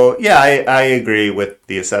 So, yeah, I agree with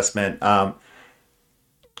the assessment.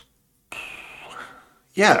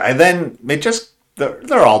 Yeah, and then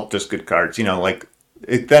they're all just good cards. Like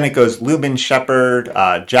then it goes Lumen Shepherd,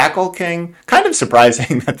 Jackal King. Kind of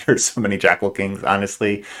surprising that there's so many Jackal Kings,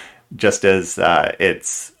 honestly. Just as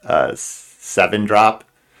it's a 7 drop,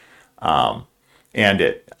 and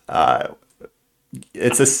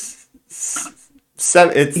it's a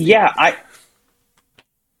seven. It's yeah.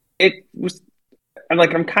 It was.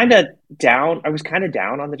 I'm kind of down. I was kind of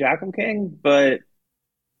down on the Jackal King, but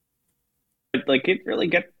like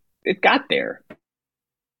it got there.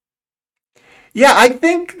 yeah. I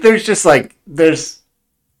think there's just like there's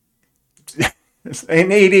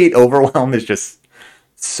an 88 overwhelm is just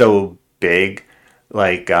so big.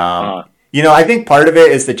 Like, Uh, I think part of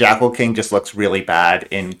it is the Jackal King just looks really bad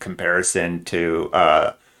in comparison to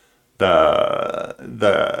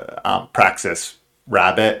the Praxis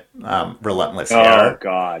Rabbit, Relentless oh Hair.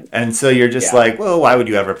 God, And so you're just yeah. like, well, why would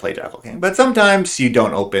you ever play Jackal King? But sometimes you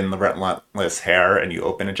don't open the Relentless Hair and you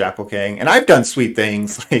open a Jackal King. And I've done sweet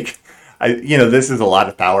things like, this is a lot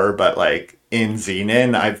of power, but like in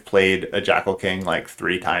Xenon, I've played a Jackal King like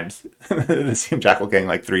 3 times, the same Jackal King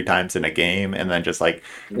like 3 times in a game, and then just like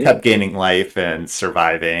kept gaining life and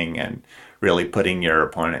surviving and really putting your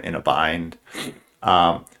opponent in a bind.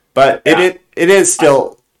 But it, Yeah. it it is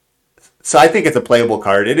still, so I think it's a playable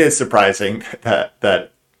card. It is surprising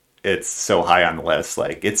that it's so high on the list.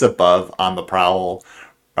 Like it's above On the Prowl,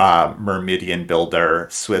 Myrmidian Builder,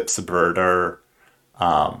 Swift Subverter,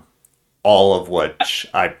 all of which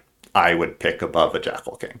I would pick above a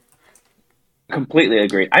Jackal King. Completely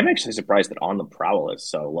agree. I'm actually surprised that On the Prowl is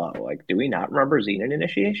so low. Like, do we not remember Xenon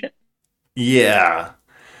Initiation? Yeah,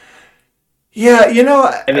 yeah.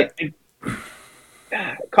 I mean,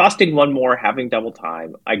 costing one more, having double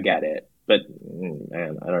time, I get it, but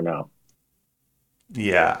man, I don't know.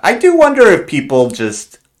 Yeah, I do wonder if people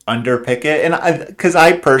just underpick it, and because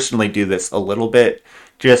I personally do this a little bit,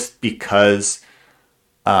 just because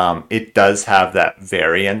it does have that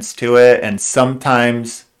variance to it, and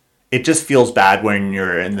sometimes it just feels bad when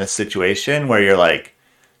you're in this situation where you're like,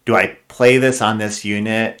 do I play this on this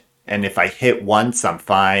unit? And if I hit once, I'm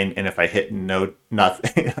fine, and if I hit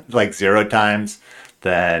nothing like 0 times,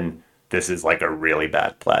 then this is like a really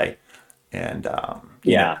bad play. And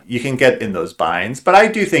Yeah. you can get in those binds, but I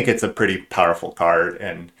do think it's a pretty powerful card.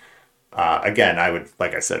 And again, I would,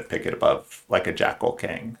 like I said, pick it above like a Jackal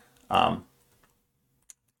King. But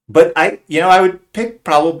I would pick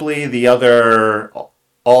probably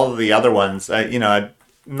all of the other ones. I'm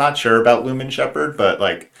not sure about Lumen Shepherd, but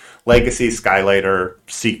like Legacy, Skylighter,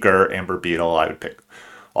 Seeker, Amber Beetle, I would pick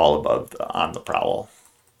all above On the Prowl.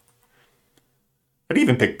 I'd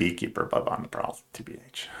even pick Beekeeper above On the Prowl,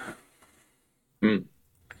 TBH. Mm.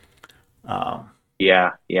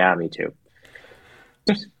 Yeah. Yeah. Me too.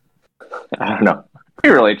 I don't know. Be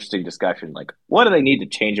a really interesting discussion. Like, what do they need to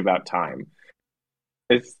change about time?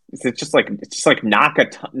 It's just like knock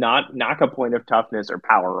a point of toughness or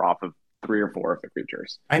power off of three or four of the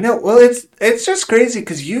creatures. I know. Well, it's just crazy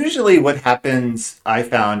because usually what happens I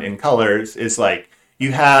found in colors is like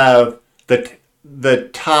you have the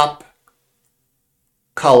top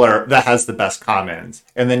color that has the best commons,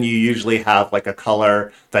 and then you usually have like a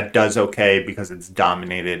color that does okay because it's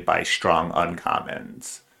dominated by strong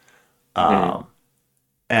uncommons. Mm. Um,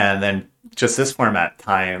 and then just this format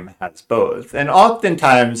time has both, and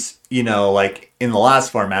oftentimes, like in the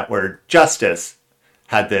last format where Justice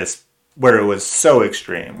had this, where it was so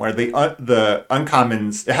extreme, where the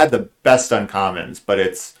uncommons, it had the best uncommons, but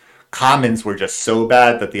its commons were just so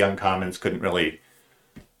bad that the uncommons couldn't really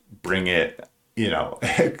bring it,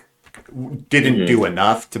 didn't Hmm. do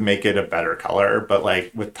enough to make it a better color. But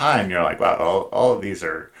like with time, you're like, wow, all of these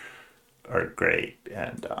are great,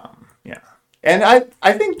 and yeah. And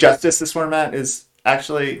I think Justice this format is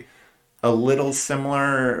actually a little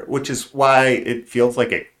similar, which is why it feels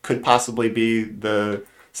like it could possibly be the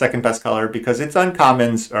second best color because its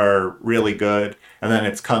uncommons are really good, and then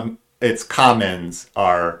its commons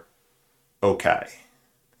are okay,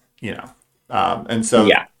 and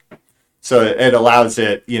Yeah. so it allows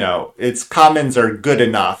it, its commons are good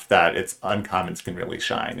enough that its uncommons can really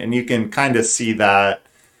shine, and you can kind of see that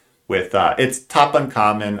with its top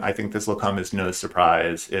uncommon. I think this will come as no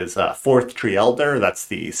surprise. Is Fourth Tree Elder. That's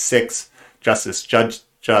the six Justice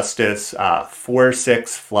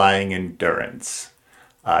 4/6 Flying Endurance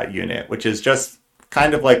unit, which is just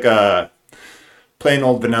kind of like a plain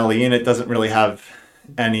old vanilla unit. Doesn't really have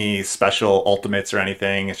any special ultimates or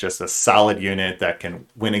anything. It's just a solid unit that can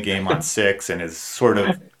win a game on six and is sort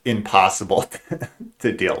of impossible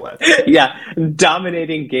to deal with. Yeah,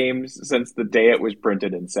 dominating games since the day it was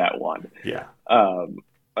printed in set one. Yeah. Um,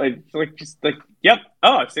 I like just like, yep.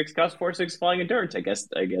 Oh, six cost 4/6 flying endurance. I guess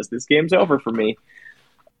this game's over for me.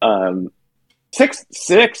 Um, six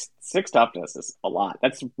toughness is a lot.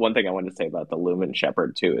 That's one thing I wanted to say about the Lumen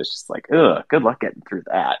Shepherd too. Is just like, ugh, good luck getting through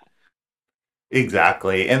that.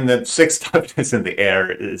 Exactly. And the six toughness in the air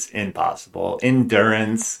is impossible.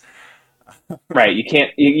 Endurance, Right? You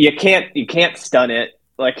can't stun it.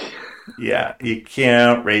 Like, yeah, you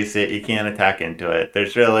can't race it, you can't attack into it.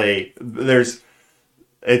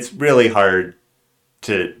 It's really hard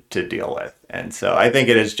to deal with. And so I think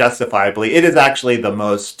it is actually the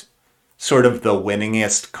most sort of the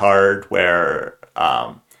winningest card where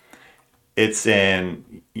it's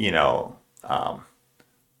in,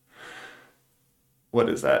 what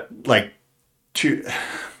is that? Like two,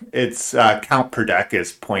 its count per deck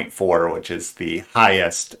is point 0.4, which is the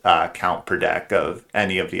highest count per deck of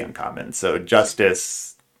any of the uncommons. So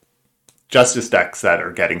Justice decks that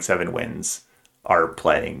are getting 7 wins are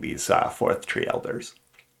playing these Fourth Tree Elders.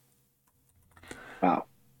 wow.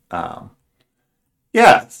 Um,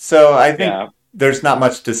 yeah, so I think Yeah. there's not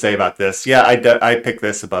much to say about this. Yeah, I picked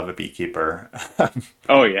this above a Beekeeper.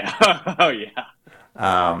 Oh yeah. Oh yeah.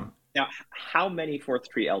 um, Now, how many fourth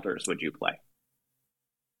tree elders would you play?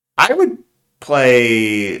 I would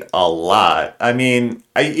play a lot. I mean,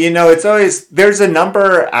 it's always there's a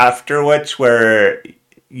number after which where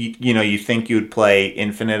you think you'd play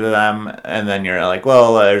infinite of them, and then you're like,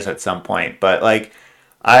 well, there's at some point, but like,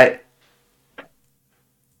 I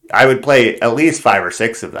I would play at least 5 or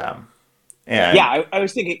 6 of them, Yeah, and I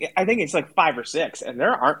was thinking. I think it's like five or six, and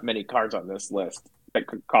there aren't many cards on this list that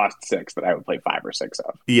could cost six that I would play five or six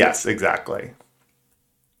of. yes, exactly.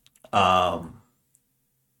 Um,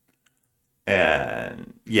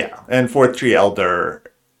 and yeah, and Fourth Tree Elder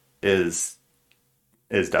is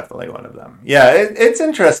is definitely one of them. Yeah, it's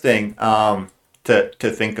interesting to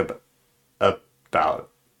think about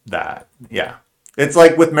that. Yeah, it's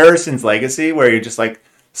like with Marison's Legacy, where you're just like,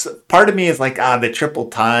 part of me is like, the triple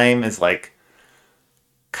time is like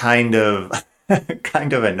kind of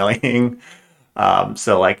kind of annoying.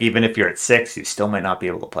 So like even if you're at 6, you still might not be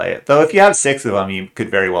able to play it. Though if you have 6 of them, you could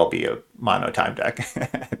very well be a mono time deck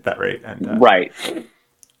at that rate, Right.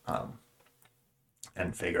 um,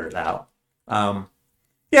 and figure it out. Um,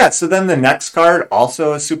 Yeah, so then the next card,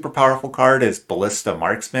 also a super powerful card, is Ballista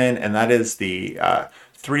Marksman, and that is the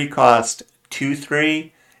 3 cost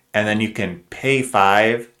 2/3, and then you can pay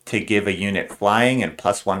 5 to give a unit flying and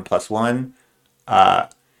 +1/+1 uh,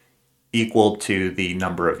 equal to the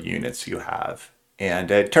number of units you have.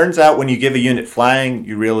 And it turns out when you give a unit flying,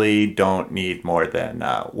 you really don't need more than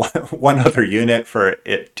one other unit for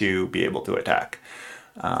it to be able to attack.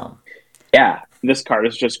 Um, Yeah, this card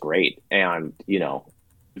is just great, and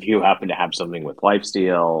if you happen to have something with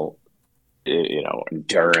lifesteal,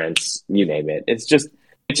 endurance, you name it, it's just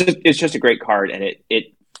a great card, and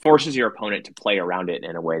it forces your opponent to play around it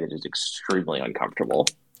in a way that is extremely uncomfortable.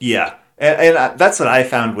 Yeah, and that's what I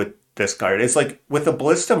found with this card. It's like with the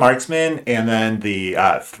Ballista Marksman and then the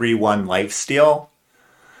 3/1 life steal.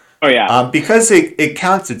 Oh yeah. Because it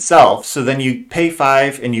counts itself, so then you pay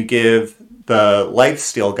 5 and you give the life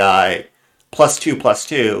steal guy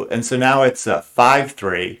 +2/+2, and so now it's a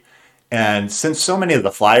 5/3. And since so many of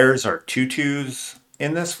the flyers are 2/2s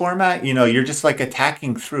in this format, you're just like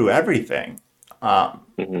attacking through everything.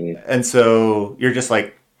 Mm-hmm. And so you're just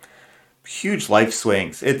like huge life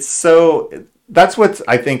swings. That's what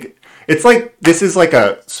I think. It's like this is like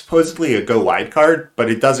a supposedly a go wide card, but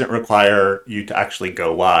it doesn't require you to actually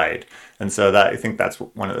go wide. And so that I think that's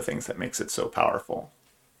one of the things that makes it so powerful.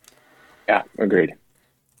 Yeah, agreed.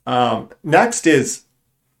 Next is,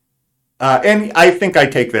 and I think I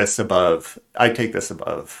take this above. I take this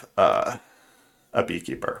above a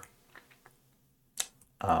beekeeper.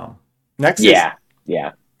 Next Yeah,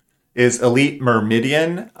 yeah. is Elite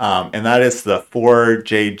Myrmidian, and that is the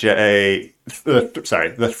 4JJ.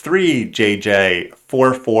 The 3JJ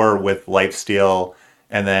 4/4 with lifesteal,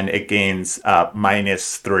 and then it gains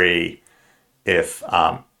 -3 if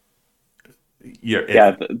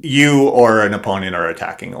Yeah, you or an opponent are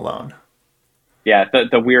attacking alone. yeah.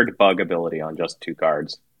 The weird bug ability on just 2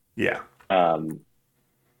 cards. Yeah. Um,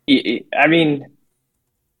 I mean,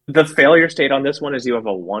 the failure state on this one is you have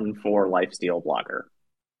a 1/4 life steal blocker.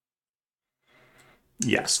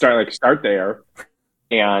 Yes. Start there,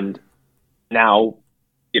 and now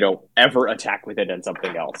ever attack with it and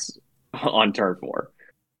something else on turn 4.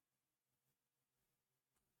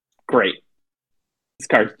 Great.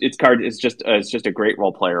 Its card is just a great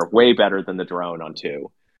role player, way better than the drone on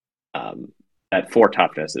 2. That 4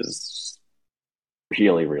 toughness is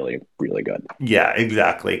really, really, really good. Yeah,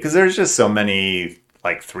 exactly. Because there's just so many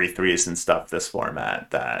like 3/3s and stuff this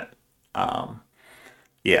format that,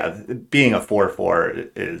 yeah, being a 4/4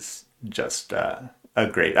 is just a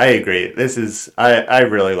great. I agree. I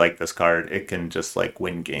really like this card. It can just like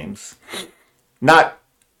win games. Not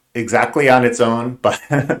exactly on its own, but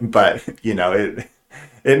but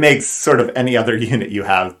it makes sort of any other unit you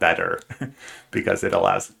have better because it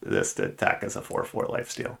allows this to attack as a 4/4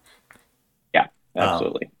 lifesteal. Yeah, Um,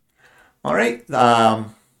 absolutely. all right.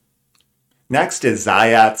 Next is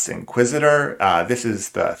Zayat's Inquisitor. This is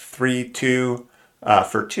the 3/2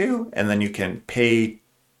 for 2, and then you can pay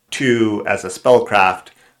 2 as a spellcraft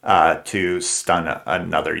to stun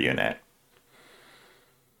another unit.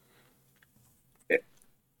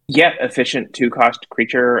 Yet efficient 2 cost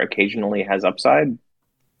creature occasionally has upside.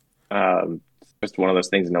 It's just one of those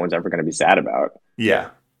things no one's ever going to be sad about. Yeah.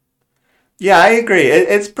 Yeah, I agree.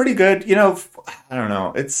 It's pretty good. I don't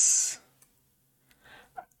know.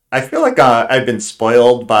 I feel like I've been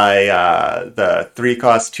spoiled by the 3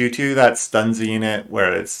 cost 2/2 that stuns a unit,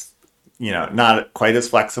 where it's not quite as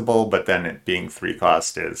flexible, but then it being 3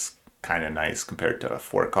 cost is kind of nice compared to a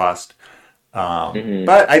 4 cost. Mm-hmm.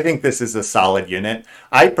 But I think this is a solid unit.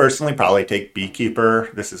 I personally probably take Beekeeper.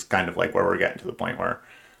 This is kind of like where we're getting to the point where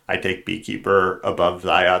I take Beekeeper above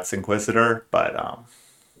Zayat's Inquisitor, but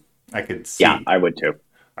I could Yeah, see I would too.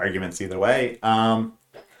 arguments either way.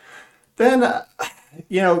 Then,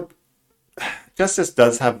 you know, Justice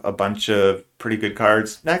does have a bunch of pretty good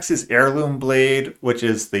cards. Next is Heirloom Blade, which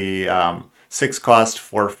is the 6 cost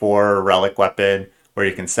 4/4 relic weapon, where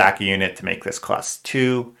you can sack a unit to make this cost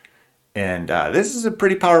 2. And this is a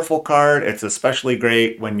pretty powerful card. It's especially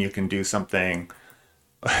great when you can do something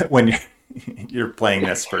when you're playing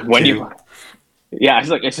this for When 2. yeah,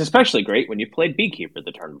 it's especially great when you played Beekeeper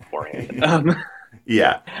the turn beforehand.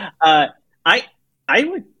 Yeah. Uh, I I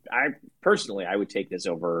personally I would take this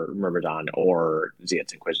over Myrmidon or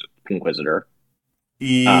Ziet's Inquisitor.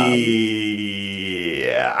 Yeah.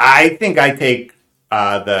 I think I take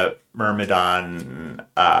the Myrmidon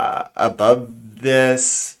above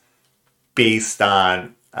this based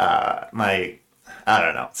on my I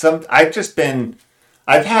don't know.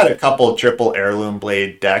 I've had a couple triple heirloom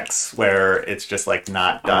blade decks where it's just like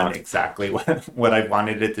not done exactly what I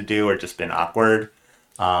wanted it to do, or just been awkward.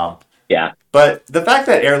 Um, Yeah, but the fact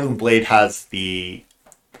that heirloom blade has the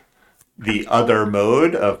other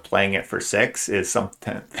mode of playing it for 6 is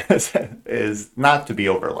something is not to be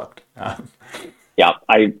overlooked. yeah,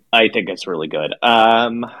 I think it's really good.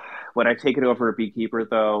 Would I take it over a Beekeeper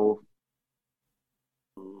though?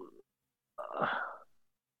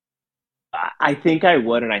 I think I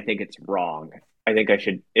would, and I think it's wrong. I think I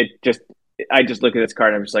should. I just look at this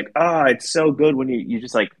card and I'm just like, oh, it's so good when you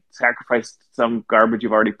just like sacrifice some garbage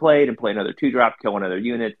you've already played and play another 2 drop, kill one other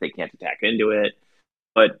unit. They can't attack into it.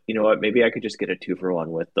 But you know what? Maybe I could just get a 2-for-1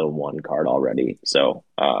 with the 1 card already. So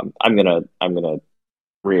I'm gonna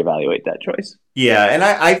reevaluate that choice. Yeah, and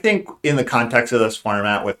I think in the context of this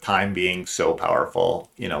format, with time being so powerful,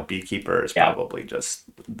 Beekeeper is Yeah. probably just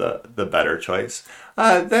the better choice.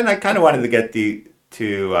 Then I kind of wanted to get the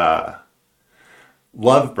to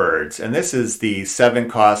Lovebirds, and this is the 7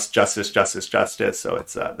 cost Justice, Justice, Justice. So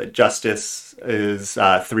it's the Justice is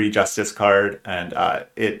 3 Justice card, and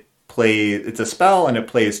it plays. It's a spell, and it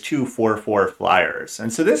plays 2/4/4 flyers.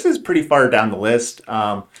 And so this is pretty far down the list,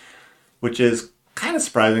 which is kind of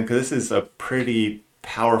surprising because this is a pretty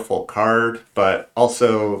powerful card, but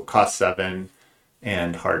also costs 7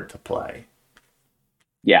 and hard to play.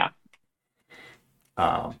 Yeah.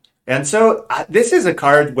 And so this is a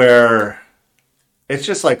card where it's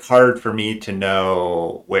just like hard for me to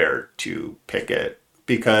know where to pick it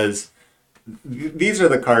because these are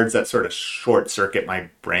the cards that sort of short circuit my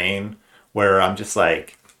brain where I'm just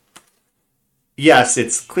like, yes,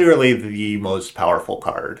 it's clearly the most powerful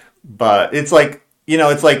card, but it's like,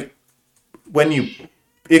 it's like when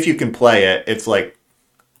if you can play it, it's like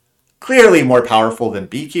clearly more powerful than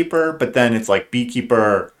Beekeeper, but then it's like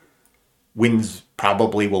Beekeeper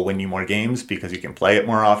probably will win you more games because you can play it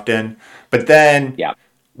more often. But then Yeah.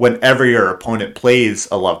 whenever your opponent plays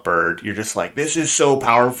a Lovebird, you're just like, this is so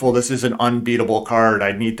powerful. This is an unbeatable card.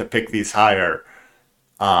 I need to pick these higher.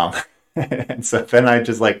 Um, and so then I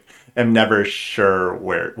just like am never sure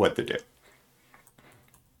what to do.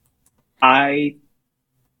 I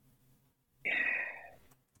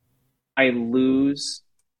I lose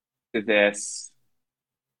to this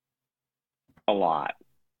a lot.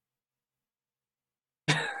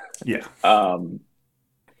 Yeah. I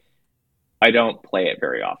don't play it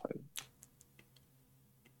very often.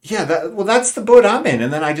 Yeah, that's the boat I'm in,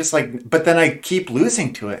 and then I just like, but then I keep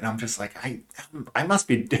losing to it, and I'm just like, I must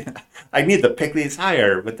be, I need to pick these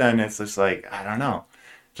higher, but then it's just like, I don't know,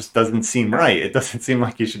 just doesn't seem right. It doesn't seem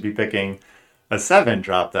like you should be picking a 7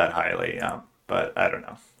 drop that highly, but I don't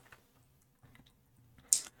know.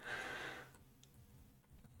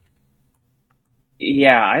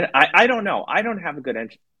 Yeah, I don't know. I don't have a good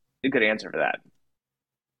answer for that.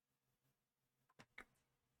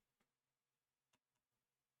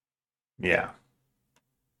 Yeah.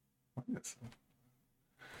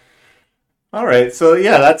 All right, so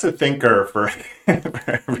yeah, that's a thinker for,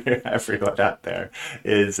 for everyone out there,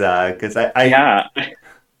 is because Yeah.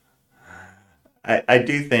 I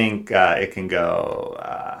do think it can go,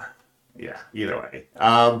 yeah, either way.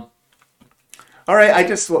 All right,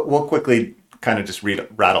 we'll quickly kind of just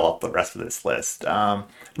rattle up the rest of this list.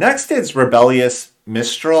 Next is Rebellious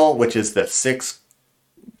Mistral, which is the 6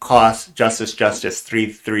 cost Justice Justice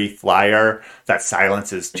 3/3 flyer that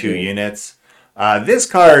silences 2 units. This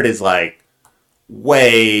card is like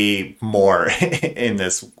way more in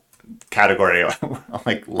this category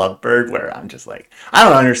like Lovebird, where I'm just like, I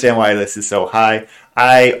don't understand why this is so high.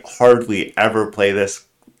 I hardly ever play this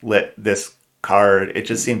card. It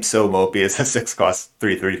just seems so mopey as a 6 cost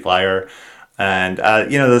 3/3 flyer. And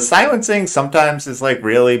the silencing sometimes is like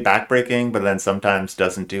really backbreaking, but then sometimes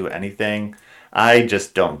doesn't do anything. I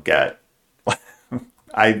just don't get.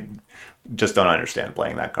 I just don't understand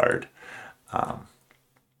playing that card. Um,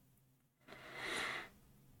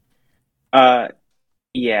 Uh,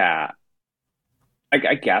 yeah.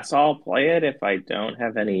 I guess I'll play it if I don't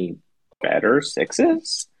have any better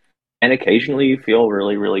sixes. And occasionally you feel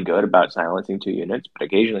really, really good about silencing 2 units, but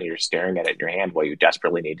occasionally you're staring at it in your hand while you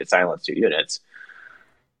desperately need to silence 2 units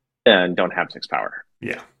and don't have 6 power.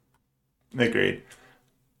 yeah, agreed.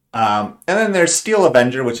 And then there's Steel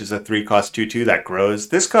Avenger, which is a 3 cost 2/2 that grows.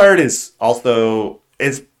 This card is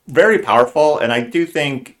very powerful, and I do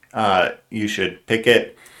think you should pick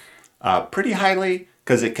it pretty highly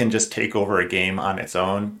because it can just take over a game on its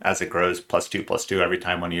own as it grows +2/+2 every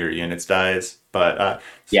time one of your units dies. But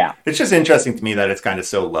Yeah, it's just interesting to me that it's kind of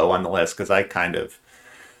so low on the list because I kind of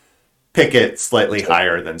pick it slightly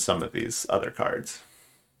higher than some of these other cards.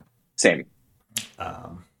 same.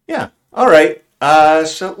 Yeah. All right.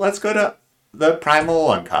 So let's go to the primal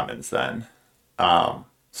uncommons then.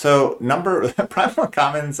 So number primal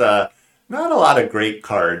uncommons, not a lot of great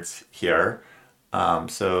cards here.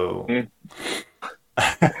 So Mm.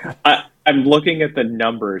 I'm looking at the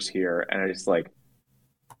numbers here and I just like,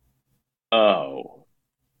 oh.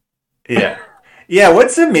 yeah, yeah.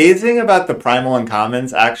 What's amazing about the primal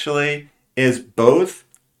uncommons actually is both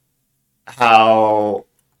how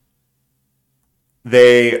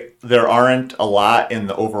there aren't a lot in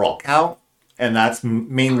the overall count, and that's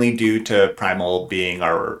mainly due to primal being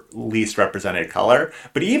our least represented color.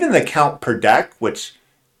 But even the count per deck, which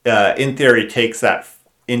in theory takes that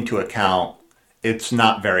into account, it's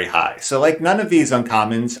not very high. So like none of these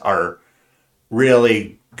uncommons are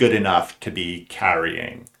really good enough to be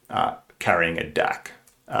carrying a deck,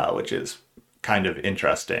 which is kind of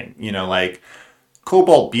interesting. Like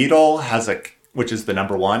Cobalt Beetle which is the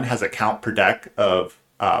number one, has a count per deck of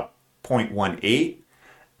 0.18,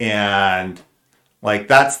 and like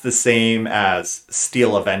that's the same as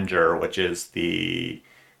Steel Avenger, which is the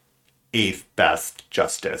eighth best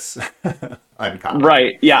Justice uncommon.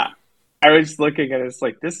 Right. Yeah. I was looking at it, it's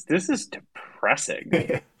like this is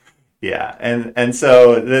depressing. Yeah, and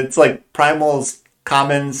so it's like Primal's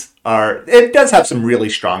commons are. It does have some really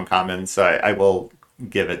strong commons, so I will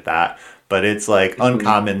give it that. But it's like Mhm.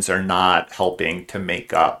 uncommons are not helping to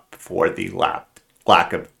make up for the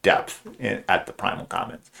lack of depth at the Primal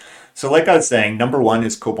commons. So, like I was saying, number one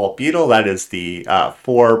is Cobalt Beetle. That is the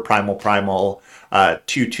four Primal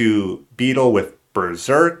 2/2 Beetle with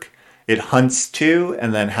Berserk. It hunts two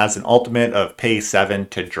and then has an ultimate of pay seven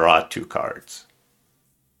to draw two cards.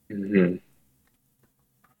 Mhm.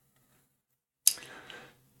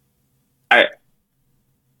 I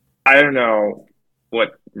I don't know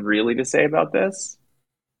what really to say about this.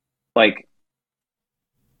 Like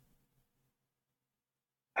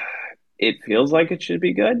it feels like it should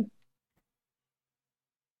be good.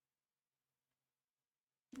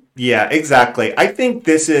 Yeah, exactly. I think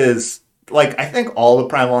this is like I think all the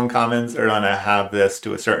Primal Uncommons are gonna have this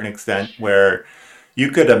to a certain extent where you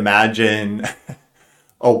could imagine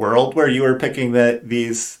a world where you were picking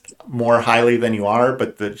these more highly than you are,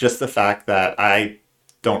 but just the fact that I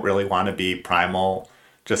don't really want to be primal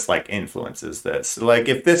just like influences this. Like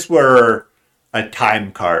if this were a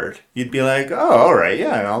time card, you'd be like, oh, all right,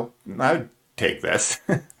 yeah, I would take this.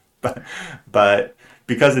 but but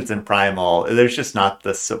because it's in primal, there's just not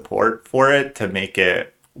the support for it to make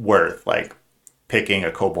it worth like picking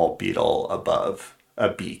a cobalt beetle above a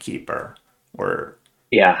beekeeper or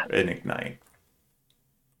Yeah. an ignite.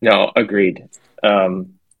 No, agreed.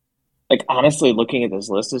 Um, like honestly, looking at this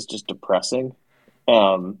list is just depressing.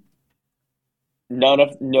 Um,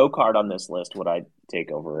 no card on this list would I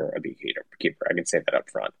take over a beekeeper. Keeper. I can say that up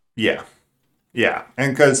front. Yeah, yeah,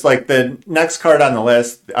 and because like the next card on the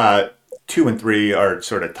list, two and three are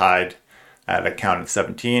sort of tied at a count of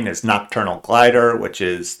 17. Is Nocturnal Glider, which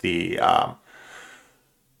is the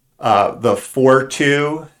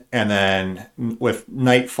 4/2, and then with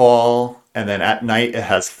Nightfall, and then at night it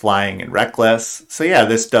has Flying and Reckless. So yeah,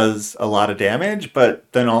 this does a lot of damage,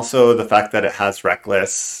 but then also the fact that it has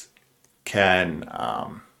Reckless can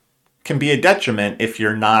can be a detriment if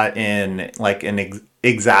you're not in like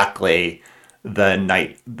exactly the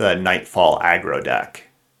Nightfall aggro deck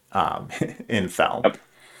in Felm. Yep.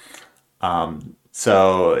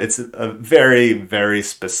 So it's a very very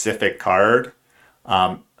specific card.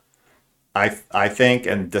 I think,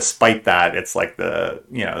 and despite that, it's like the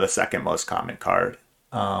second most common card.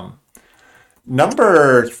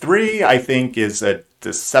 Number three, I think, is a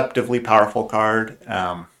deceptively powerful card,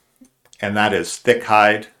 and that is Thick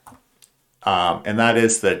Hide, and that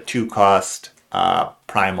is the two cost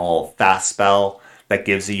primal fast spell that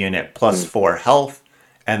gives a unit plus Mm. four health,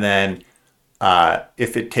 and then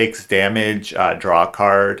if it takes damage, draw a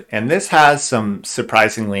card. And this has some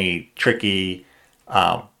surprisingly tricky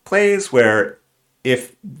plays where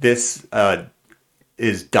if this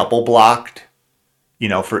is double blocked,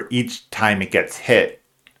 for each time it gets hit,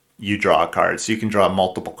 you draw a card. So you can draw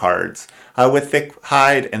multiple cards with Thick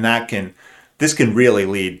Hide, and this can really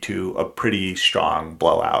lead to a pretty strong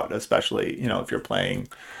blowout, especially if you're playing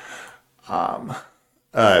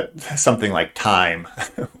something like Time,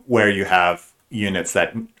 where you have units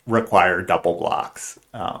that require double blocks.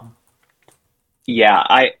 Yeah,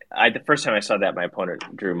 the first time I saw that, my opponent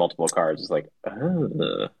drew multiple cards. It's like,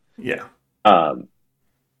 ugh. Yeah, Um,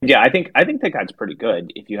 yeah, I think that guy's pretty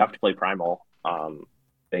good. If you have to play primal, I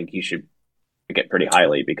think you should pick it pretty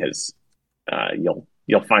highly because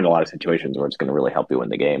you'll find a lot of situations where it's going to really help you win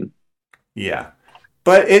the game. yeah.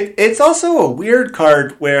 But it's also a weird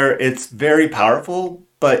card where it's very powerful,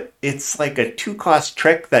 but it's like a two cost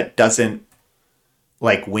trick that doesn't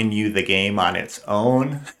like win you the game on its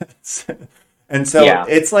own. And so Yeah.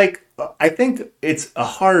 it's like I think it's a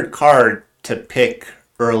hard card to pick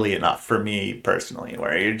early enough for me personally,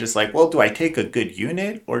 where you're just like, well, do I take a good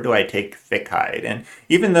unit or do I take Thick Hide? And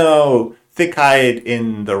even though Thick Hide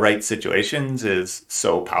in the right situations is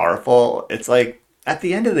so powerful, it's like at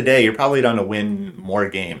the end of the day, you're probably going to win more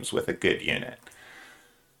games with a good unit.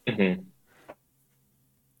 Hmm.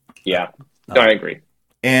 Yeah. No, Uh, I agree.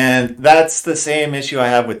 And that's the same issue I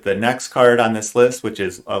have with the next card on this list, which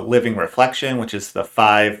is a Living Reflection, which is the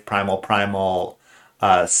five primal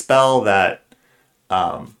spell that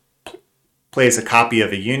plays a copy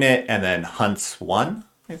of a unit and then hunts one,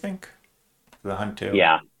 I think. The hunt two.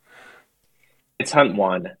 Yeah. It's Hunt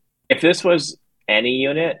one. If this was any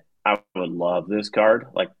unit, I would love this card.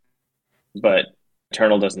 Like, but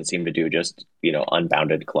Eternal doesn't seem to do just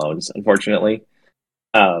unbounded clones, unfortunately.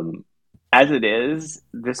 Um, as it is,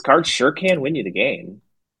 this card sure can win you the game.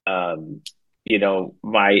 Um,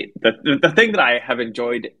 the thing that I have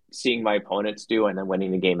enjoyed seeing my opponents do and then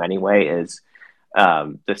winning the game anyway is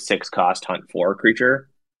the 6 cost Hunt 4 creature.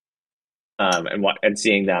 And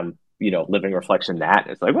seeing them, living reflection that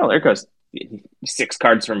it's like, well, there goes 6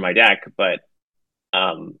 cards from my deck, but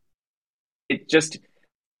um, it just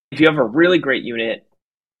if you have a really great unit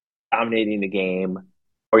dominating the game,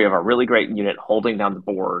 or you have a really great unit holding down the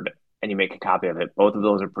board, and you make a copy of it, both of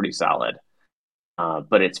those are pretty solid.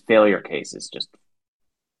 But its failure case is just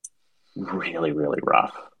really, really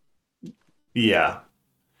rough. Yeah,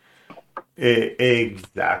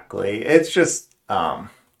 exactly. It's just,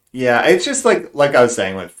 yeah, it's just like I was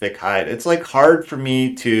saying with Thick Hide. It's like hard for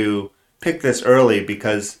me to pick this early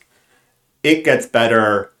because it gets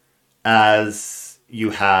better as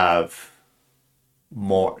you have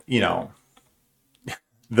more,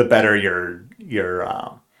 the better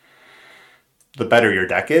the better your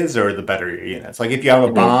deck is, or the better your units. Like if you have a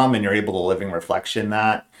Mm-hmm. bomb and you're able to living reflection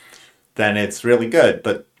that, then it's really good.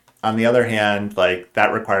 But on the other hand, like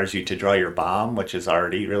that requires you to draw your bomb, which is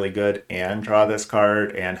already really good, and draw this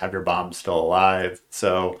card and have your bomb still alive.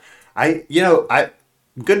 So I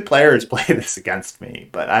good players play this against me,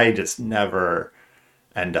 but I just never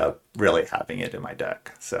end up really having it in my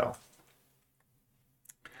deck. So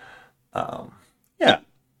um, yeah,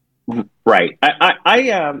 Right.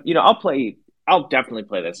 I'll definitely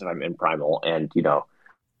play this if I'm in Primal, and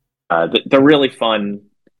the really fun,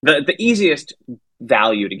 the easiest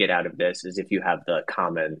value to get out of this is if you have the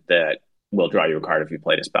common that will draw you a card if you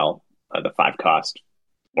played a spell, the 5 cost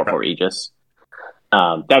or for Aegis.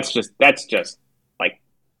 That's just like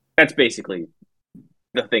that's basically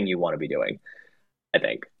the thing you want to be doing, I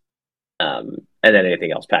think. And then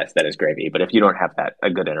anything else past that is gravy. But if you don't have a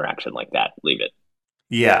good interaction like that, leave it.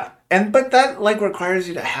 yeah, and but that like requires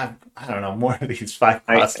you to have, I don't know, more of these five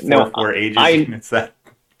I plus no, 4/4 ages I units that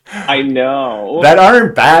I know. that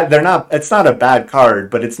aren't bad. They're not. It's not a bad card,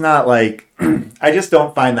 but it's not like I just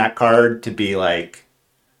don't find that card to be like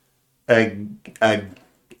a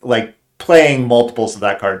like playing multiples of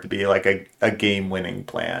that card to be like a game winning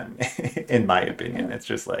plan. In my opinion, it's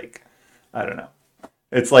just like I don't know.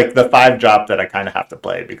 It's like the 5 drop that I kind of have to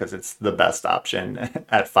play because it's the best option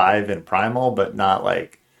at 5 in Primal, but not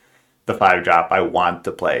like the 5 drop I want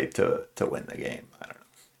to play to win the game. I don't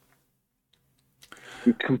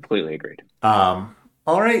Completely agreed. know.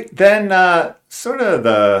 All right, then sort of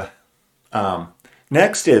the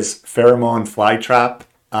next is Pheromone Flytrap.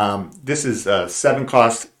 This is a 7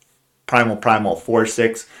 cost primal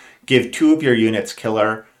 4/6. Give 2 of your units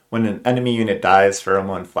killer. When an enemy unit dies,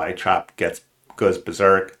 Pheromone Flytrap goes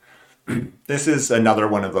berserk. This is another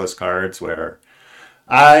one of those cards where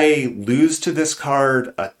I lose to this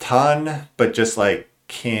card a ton, but just like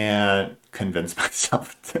can't convince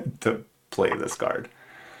myself to play this card.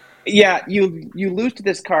 Yeah, you lose to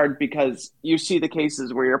this card because you see the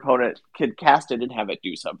cases where your opponent could cast it and have it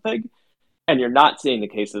do something, and you're not seeing the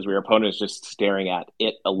cases where your opponent is just staring at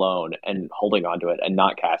it alone and holding onto it and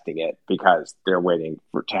not casting it because they're waiting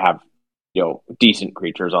to have decent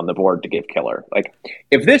creatures on the board to give killer. Like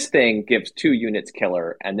if this thing gives 2 units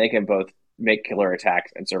killer and they can both make killer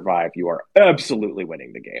attacks and survive, you are absolutely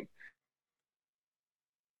winning the game.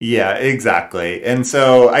 Yeah, exactly. And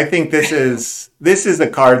so I think this is a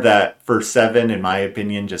card that for 7, in my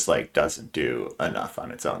opinion, just like doesn't do enough on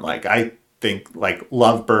its own. Like I think like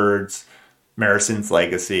Lovebirds, Marison's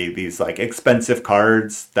Legacy, these like expensive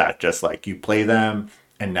cards that just like you play them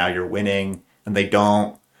and now you're winning, and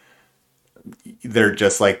they're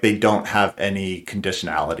just like they don't have any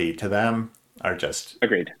conditionality to them, are just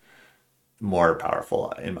Agreed. more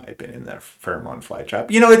powerful in my opinion than Pheromone Flytrap.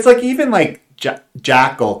 It's like even like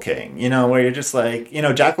Jackal King, where you're just like,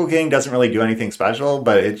 Jackal King doesn't really do anything special,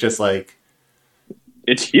 but it's just like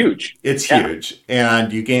It's huge. it's Yeah. huge,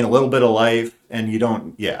 and you gain a little bit of life, and you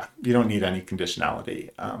don't need any conditionality.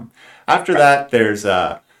 After that, there's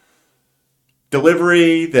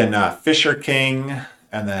Delivery, then Fisher King,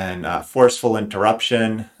 and then Forceful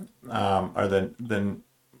Interruption are then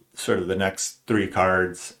sort of the next 3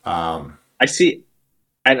 cards. I see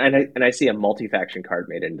and I see a multi-faction card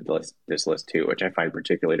made into this list too, which I find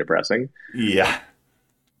particularly depressing. Yeah,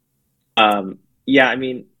 Yeah, I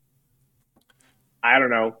mean, I don't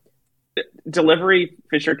know. Delivery,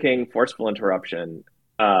 Fisher King, Forceful Interruption.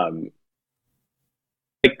 Um,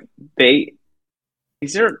 they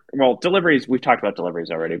these are deliveries. We've talked about deliveries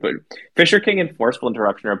already, but Fisher King and Forceful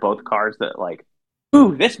Interruption are both cards that like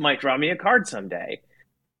Ooh, this might draw me a card someday.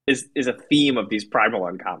 Is a theme of these primal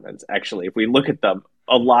uncommons. Actually, if we look at them,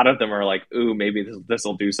 a lot of them are like, ooh, maybe this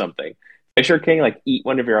will do something. Fisher King, like eat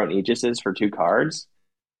one of your own Aegises for 2 cards.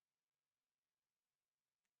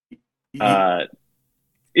 Uh,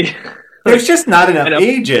 There's just not enough and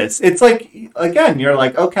ages. It's like, again, you're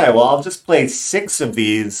like, okay, well, I'll just play 6 of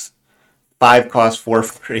these 5 cost 4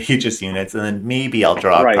 Aegis units, and then maybe I'll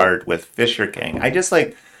draw a right. card with Fisher King.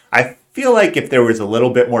 I feel like if there was a little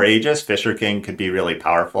bit more Aegis, Fisher King could be really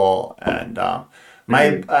powerful. And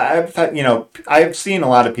Mhm. I've seen a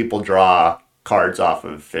lot of people draw cards off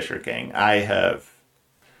of Fisher King. I have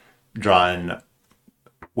drawn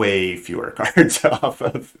way fewer cards off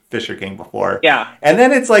of Fisher King before. Yeah. And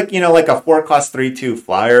then it's like, like a 4 cost 3/2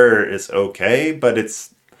 flyer is okay, but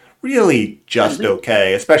it's really At just least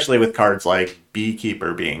okay, especially with cards like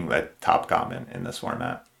Beekeeper being the top common in this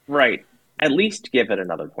format. right. At least give it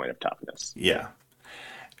another point of toughness. Yeah.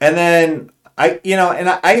 And then I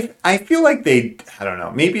feel like I don't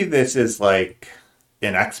know, maybe this is like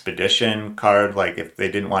an expedition card, like if they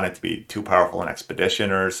didn't want it to be too powerful in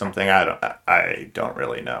expedition or something. I don't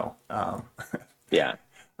really know. Yeah.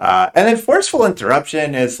 And then forceful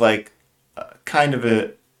interruption is like kind of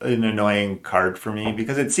an annoying card for me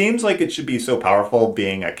because it seems like it should be so powerful,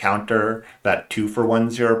 being a counter that 2 for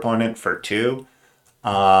 1's your opponent for 2.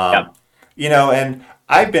 Yep. Um, and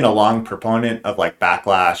I've been a long proponent of like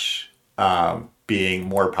backlash being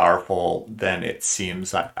more powerful than it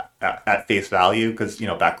seems at face value, because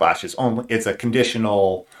backlash is only it's a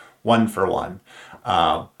conditional 1 for 1.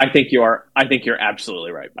 Um, I think you're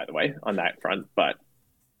absolutely right, by the way, on that front. But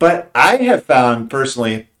But I have found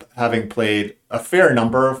personally, having played a fair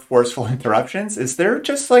number of forceful interruptions, is there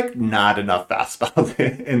just like not enough fast spells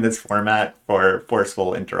in this format for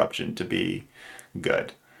forceful interruption to be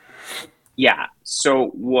good. yeah. So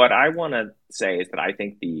what I want to say is that I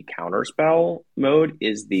think the counterspell mode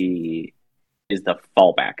is the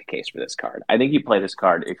fallback case for this card. I think you play this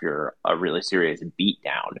card if you're a really serious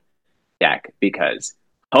beatdown deck because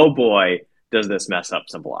oh boy, does this mess up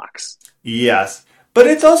some blocks. Yes, but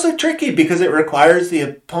it's also tricky because it requires the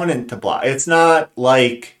opponent to block. It's not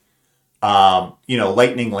like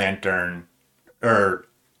Lightning Lantern or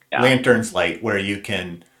Yeah, Lantern's Light where you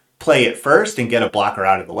can play it first and get a blocker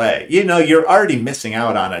out of the way. You're already missing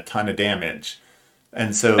out on a ton of damage.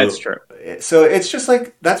 And that's so true. so it's just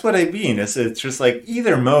like that's what I mean. It's just like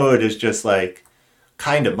either mode is just like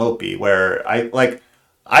kind of mopey where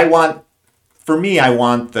I want for me I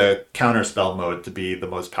want the counterspell mode to be the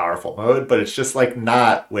most powerful mode, but it's just like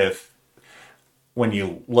not with when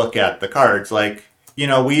you look at the cards like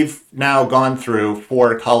we've now gone through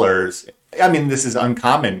 4 colors. I mean, this is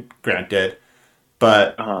uncommon, granted,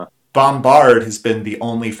 but Uh-huh. Bombard has been the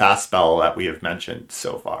only fast spell that we have mentioned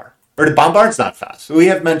so far. Or Bombard's not fast. We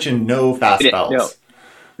have mentioned no fast No, spells.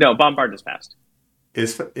 no, Bombard is fast.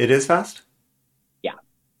 It is fast? Yeah.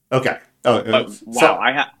 Okay. Oh, Wow, so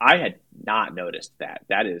I had not noticed that.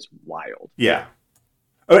 That is wild. yeah.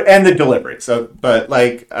 Oh, and the delivery. So, but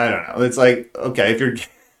like I don't know. It's like okay, if you're,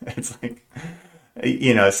 it's like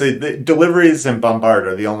so the deliveries and Bombard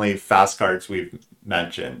are the only fast cards we've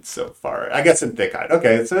mentioned so far. I guess in Thick Hide.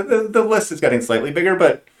 Okay, so the list is getting slightly bigger,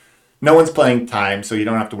 but no one's playing time, so you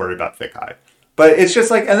don't have to worry about Thick Hide. But it's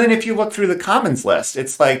just like, and then if you look through the commons list,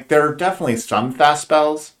 it's like there are definitely some fast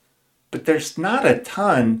spells, but there's not a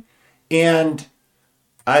ton. And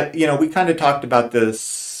we kind of talked about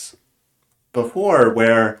this before,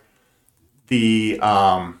 where the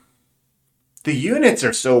the units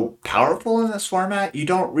are so powerful in this format. You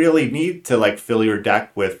don't really need to like fill your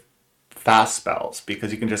deck with fast spells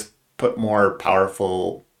because you can just put more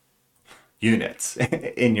powerful units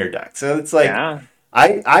in your deck. So it's like Yeah.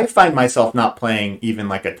 I find myself not playing even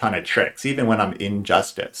like a ton of tricks, even when I'm in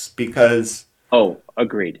Justice, because Oh,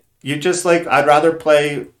 agreed. you just like I'd rather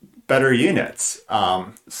play better units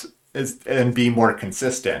and be more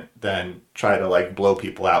consistent than try to like blow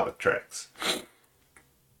people out with tricks.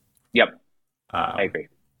 Yep, I Um, agree.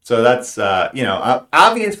 so that's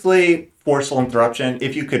obviously forceful interruption.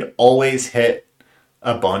 If you could always hit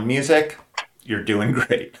a bone music, you're doing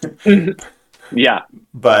great. Yeah.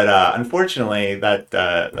 But unfortunately, that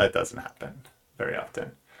doesn't happen very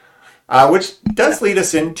often. Which does lead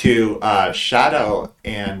us into Shadow,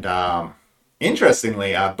 and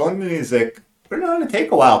interestingly, Bone Music. We're going to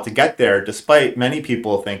take a while to get there, despite many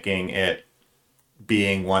people thinking it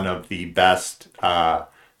being one of the best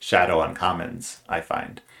Shadow uncommons. I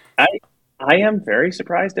find. I I am very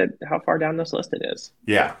surprised at how far down this list it is.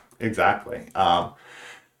 Yeah, exactly.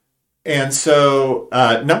 And so,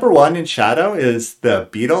 number one in Shadow is the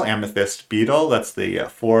Beetle, Amethyst Beetle. That's the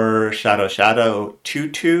 4 Shadow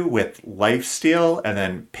 2/2 with Lifesteal, and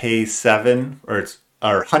then pay 7,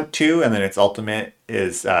 or Hunt 2, and then its ultimate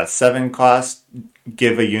is 7 cost,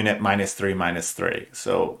 give a unit -3/-3.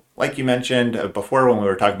 So, like you mentioned before when we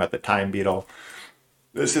were talking about the Time Beetle,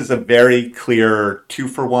 this is a very clear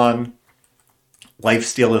 2-for-1.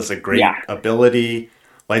 Lifesteal is a Yeah. great ability.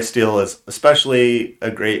 Lifesteal is especially a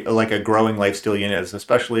great, like a growing lifesteal unit is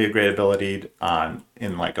especially a great ability on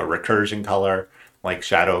in like a recursion color, like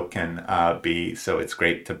Shadow can be. So it's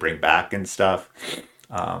great to bring back and stuff.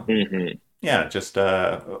 Um, Hmm. yeah, just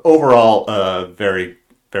overall a very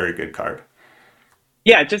very good card.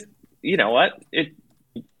 Yeah, just you know what?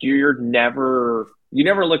 You never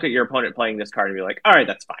look at your opponent playing this card and be like, all right,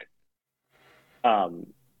 that's fine.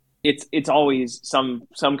 Um, it's always some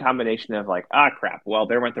combination of like, ah crap, well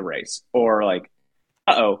there went the race. Or like,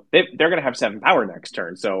 uh-oh, they're gonna have 7 power next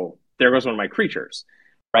turn, so there goes one of my creatures.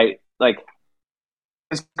 Right? Like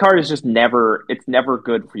this card is just never it's never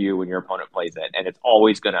good for you when your opponent plays it, and it's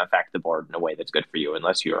always gonna affect the board in a way that's good for you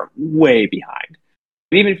unless you're way behind.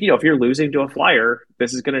 Even if if you're losing to a flyer,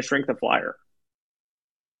 this is gonna shrink the flyer.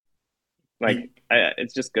 Like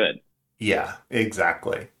it's just good. Yeah,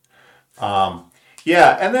 exactly. Um,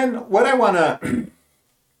 yeah, and then what I want to,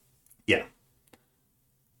 yeah,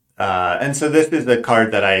 and so this is a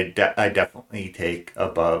card that I definitely take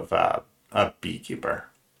above a Beekeeper.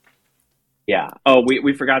 Yeah. Oh,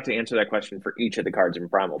 we forgot to answer that question for each of the cards in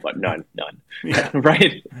Primal, but none. Yeah.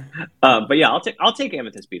 Right. But yeah, I'll take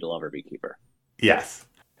Amethyst Beetle over Beekeeper. Yes.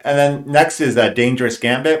 And then next is a Dangerous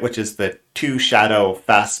Gambit, which is the 2 Shadow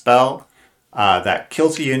fast spell that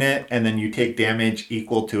kills a unit, and then you take damage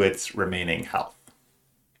equal to its remaining health.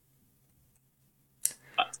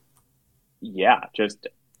 Uh, yeah, just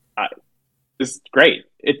uh, this is great.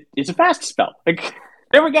 It's a fast spell. Like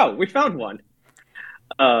there we go. We found one.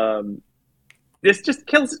 Um, this just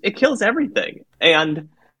kills everything. And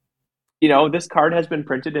this card has been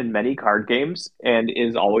printed in many card games and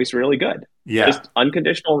is always really good. Yeah. Just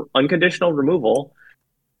unconditional removal.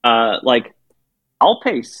 Like I'll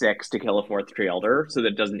pay 6 to kill a fourth tree elder so that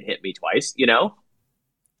it doesn't hit me twice.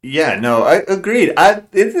 Yeah, no, I agreed.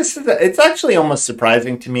 It's actually almost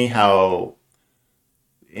surprising to me how,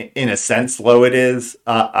 in a sense, low it is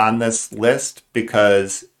on this list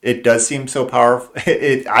because it does seem so powerful.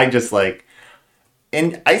 I just like,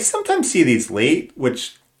 and I sometimes see these late,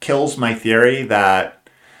 which kills my theory that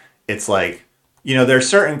it's like, there are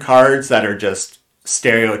certain cards that are just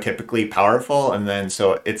stereotypically powerful, and then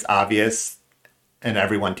so it's obvious and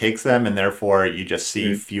everyone takes them, and therefore you just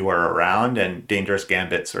see Mm. fewer around. And Dangerous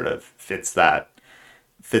Gambit sort of fits that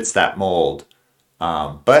mold.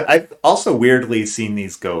 But I've also weirdly seen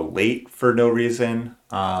these go late for no reason.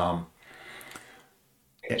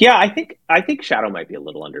 Yeah, I think Shadow might be a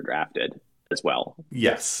little underdrafted as well.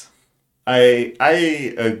 Yes, I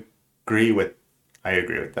agree with I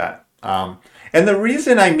agree with that. And the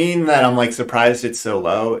reason I mean that I'm like surprised it's so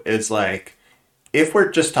low is like if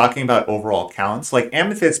we're just talking about overall counts, like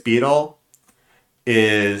Amethyst Beetle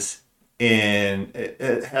is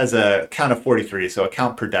it has a count of 43, so a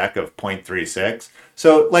count per deck of 0.36.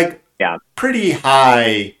 So like Yeah. pretty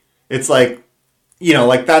high. It's like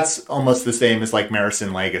like that's almost the same as like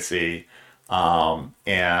Marison Legacy,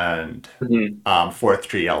 and Hmm. Fourth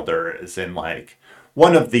Tree Elder is in like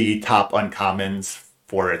one of the top uncommons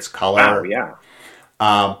for its Wow. color. Yeah.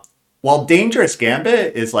 Um, while Dangerous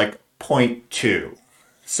Gambit is like zero point 0.2.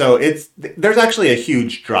 So there's actually a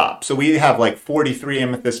huge drop. So we have like 43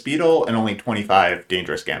 Amethyst Beetle and only 25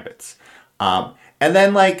 Dangerous Gambits. And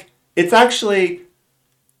then like it's actually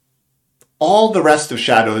all the rest of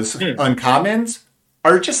Shadow's Hmm. uncommons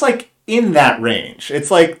are just like in that range. It's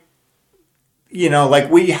like like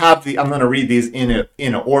we have I'm going to read these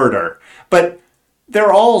in order, but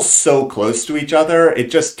they're all so close to each other. It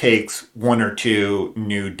just takes one or two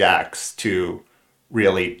new decks to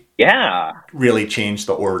really Yeah. really change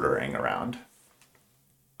the ordering around.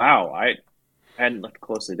 Wow. I hadn't looked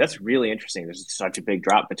closely. That's really interesting. There's such a big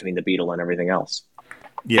drop between the Beetle and everything else.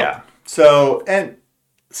 Yeah. So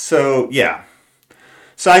yeah.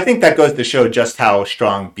 So I think that goes to show just how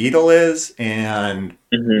strong Beetle is, and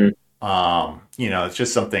Hmm. it's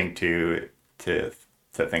just something to to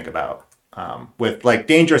think about. With like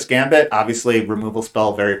Dangerous Gambit, obviously removal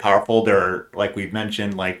spell very powerful. There are, like we've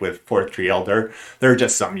mentioned, like with Fourth Tree Elder, there are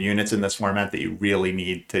just some units in this format that you really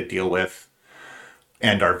need to deal with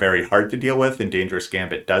and are very hard to deal with, and Dangerous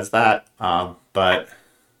Gambit does that. But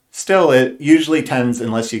still, it usually tends,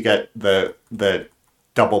 unless you get the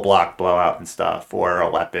double block blowout and stuff or a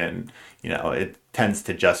weapon, tends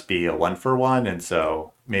to just be a one for one, and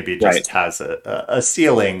so maybe it Right. just has a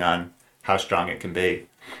ceiling on how strong it can be.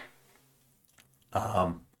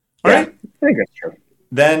 All Yeah, right. I think that's true.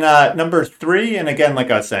 Then number three, and again,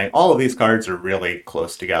 like I was saying, all of these cards are really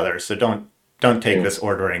close together, so don't take Mm. this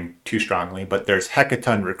ordering too strongly. But there's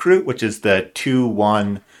Hecaton Recruit, which is the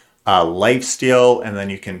 2/1 life steal, and then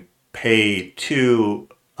you can pay two.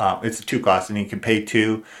 It's a two cost, and you can pay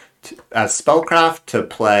two as spellcraft to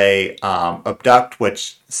play Abduct,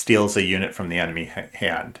 which steals a unit from the enemy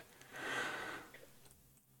hand.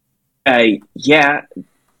 Yeah,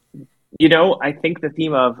 I think the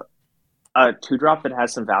theme of a two drop that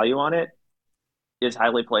has some value on it is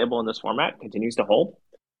highly playable in this format, continues to hold.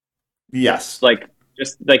 Yes. Like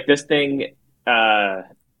just like this thing uh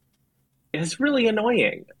is really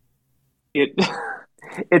annoying. It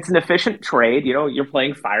it's an efficient trade. You're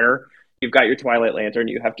playing fire. You've got your Twilight Lantern.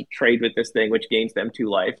 You have to trade with this thing, which gains them 2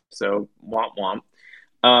 life. So womp womp.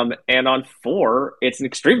 And on 4, it's an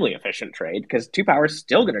extremely efficient trade because 2 power is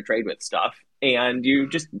still going to trade with stuff, and you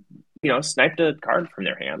just sniped a card from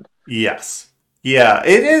their hand. Yes. Yeah,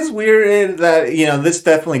 it is weird that, this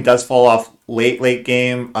definitely does fall off late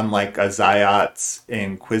game, unlike a Zayat's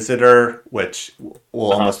Inquisitor, which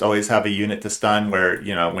will Uh huh. almost always have a unit to stun, where,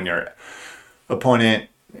 when your opponent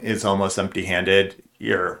is almost empty handed,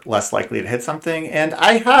 you're less likely to hit something. And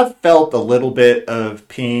I have felt a little bit of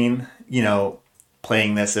pain,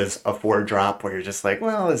 playing this as a 4 drop, where you're just like,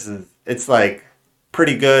 well, it's like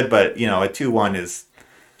pretty good, but, a 2/1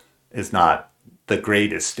 is not the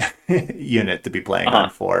greatest unit to be Uh playing on huh.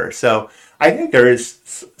 4. So I think there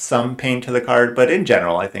is some pain to the card, but in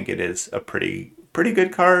general, I think it is a pretty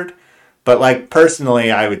good card. But like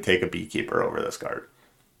personally, I would take a Beekeeper over this card.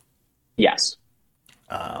 Yes.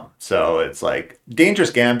 So it's like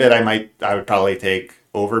Dangerous Gambit. I would probably take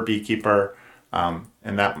over Beekeeper, and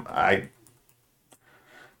that I.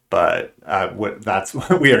 But that's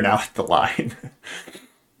we are now at the line.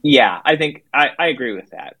 Yeah, I think I agree with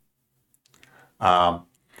that. Um,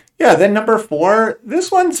 Yeah, then number four,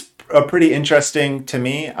 this one's pretty interesting to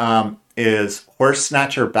me, is Horse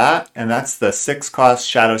Snatcher Bat, and that's the 6 cost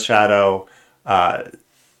Shadow. Uh,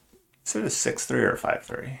 is it a 6/3 or a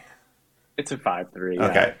 5/3? It's a 5/3. Yeah.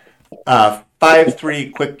 Okay. 5/3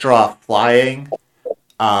 quick draw flying.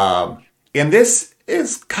 And this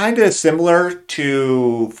is kind of similar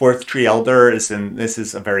to Fourth Tree Elder, this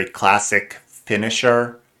is a very classic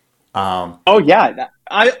finisher. Um, Oh yeah.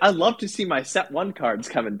 I love to see my set one cards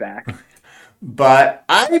coming back. But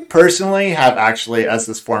I personally have actually, as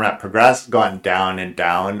this format progressed, gone down and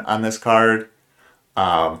down on this card.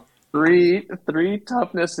 Um, Three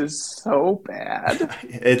toughness is so bad.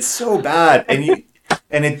 it's so bad,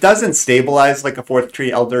 and it doesn't stabilize like a Fourth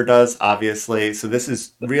Tree Elder does, obviously. So this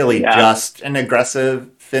is really Yeah. just an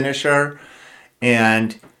aggressive finisher,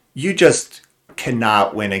 and you just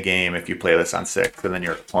cannot win a game if you play this on 6, and then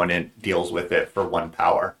your opponent deals with it for 1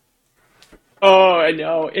 power. Oh, I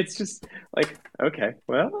know. It's just like, okay,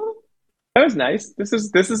 well, that was nice. This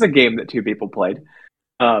is a game that two people played.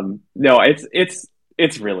 No,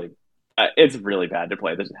 it's really bad to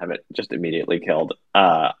play this and have it just immediately killed.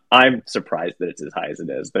 I'm surprised that it's as high as it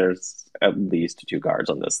is. There's at least two cards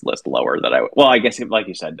on this list lower that well, I guess like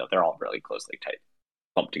you said, no, they're all really closely tight,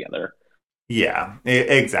 clumped together. Yeah,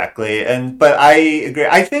 exactly. But I agree.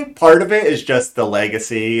 I think part of it is just the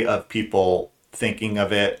legacy of people thinking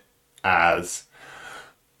of it as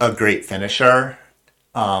a great finisher.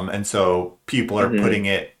 And so people are Hmm. putting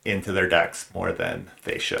it into their decks more than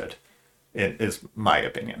they should. It is my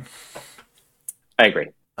opinion. I agree.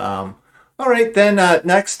 Um, all right, then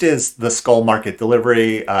next is the Skull Market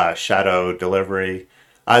Delivery, Shadow Delivery.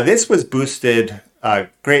 This was boosted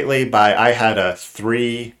greatly by I had a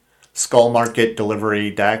 3 Skull Market Delivery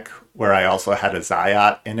deck where I also had a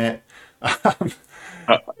Zayat in it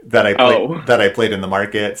Uh, oh, that I played in the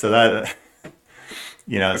market. So that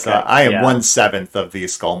so okay, I am yeah. 1/7 of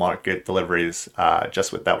these Skull Market Deliveries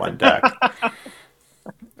just with that one deck.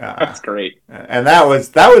 Uh, That's great. and that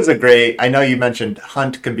was a great. I know you mentioned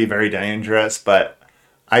Hunt can be very dangerous, but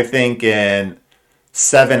I think in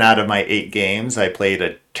 7 out of my 8 games, I played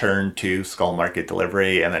a turn 2 Skull Market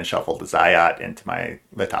Delivery and then shuffled the Zayat into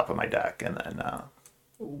the top of my deck, and then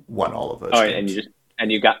won all of those Oh, and games.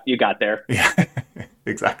 you got there. Yeah,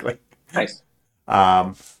 exactly. Nice.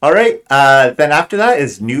 All right. Then after that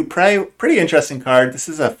is New Prey. Pretty interesting card. This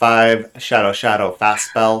is a 5 Shadow fast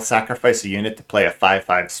spell. Sacrifice a unit to play a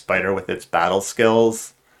 5/5 spider with its battle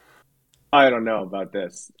skills. I don't know about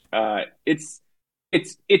this.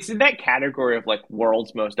 It's in that category of like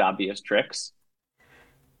world's most obvious tricks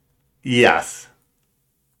Yes.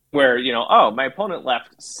 where, oh, my opponent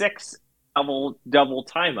left 6 double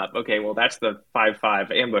time up. Okay, well that's the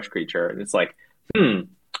 5/5 ambush creature, and it's like,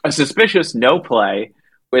 a suspicious no play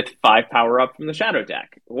with 5 power up from the shadow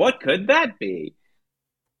deck. What could that be?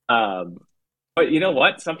 Um, but you know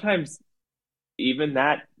what? Sometimes even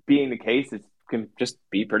that being the case, it can just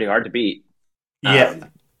be pretty hard to beat. Yeah, Um,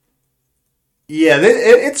 yeah,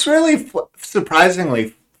 it's really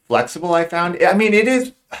surprisingly flexible. I found. I mean, it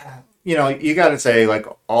is. You got to say, like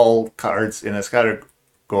all cards in this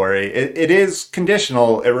category, it is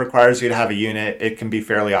conditional. It requires you to have a unit. It can be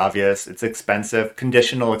fairly obvious. It's expensive.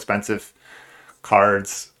 Conditional, expensive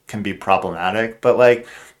cards can be problematic. But like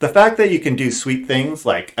the fact that you can do sweet things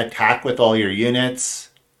like attack with all your units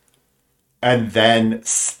and then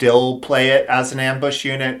still play it as an ambush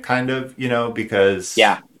unit, kind of, because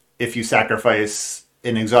yeah. if you sacrifice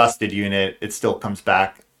an exhausted unit, it still comes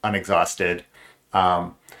back unexhausted,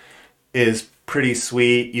 um, is pretty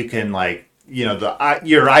sweet. You can, like,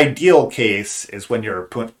 your ideal case is when your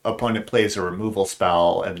opponent plays a removal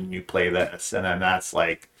spell and you play this, and then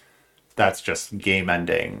that's just game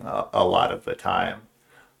ending a lot of the time.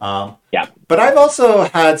 Yeah. But I've also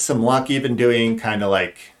had some luck even doing kind of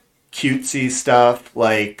like cutesy stuff,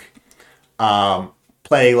 like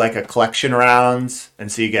play like a collection rounds,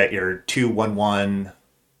 and so you get your 2/1/1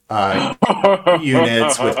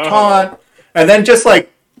 units with taunt, and then just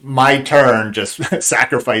like my turn, just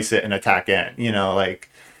sacrifice it and attack in. Like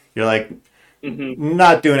you're like Hmm.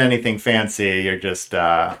 not doing anything fancy. You're just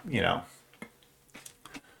Yeah,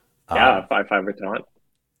 um, 5/5 with taunt.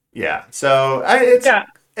 yeah. So Yeah,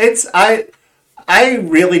 I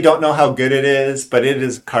really don't know how good it is, but it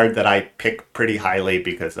is a card that I pick pretty highly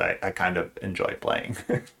because I kind of enjoy playing.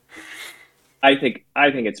 I think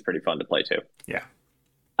it's pretty fun to play too. Yeah.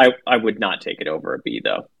 I would not take it over a B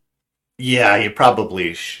though. Yeah, you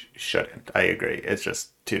probably shouldn't. I agree. It's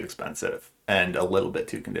just too expensive and a little bit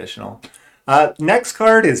too conditional. Next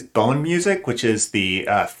card is Bone Music, which is the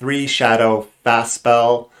 3 shadow fast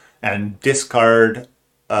spell, and discard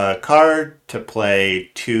a card to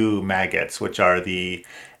play 2 maggots, which are the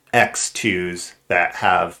X2s that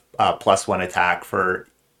have +1 attack for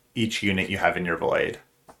each unit you have in your void.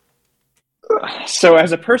 So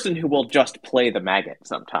as a person who will just play the maggot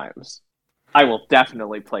sometimes, I will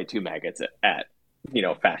definitely play 2 maggots at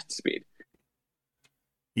fast speed.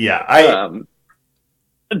 Yeah, I Um,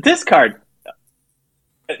 this card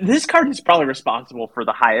this card is probably responsible for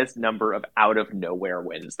the highest number of out of nowhere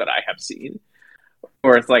wins that I have seen.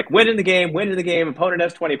 Where it's like win in the game, opponent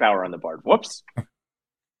has 20 power on the board. Whoops.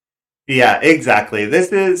 yeah, exactly.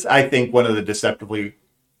 This is, I think, one of the deceptively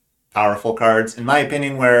powerful cards, in my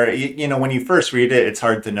opinion. Where when you first read it, it's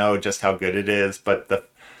hard to know just how good it is, but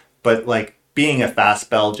like being a fast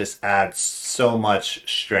spell just adds so much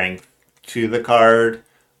strength to the card.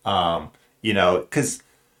 Because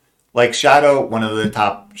like Shadow, one of the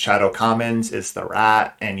top Shadow commons is the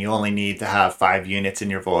Rat, and you only need to have 5 units in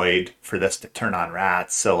your Void for this to turn on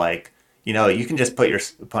Rats. So like, you can just put your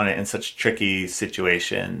opponent in such tricky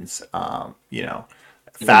situations. Mhm.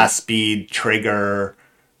 Fast speed trigger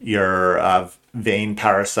your Vein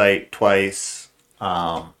Parasite twice.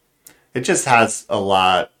 It just has a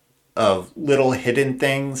lot of little hidden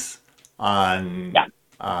things on Yeah.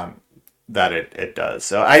 that it does.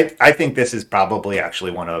 So I think this is probably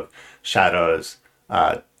actually one of Shadow's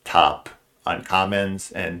top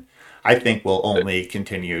uncommons, and I think will only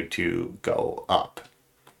continue to go up.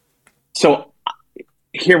 So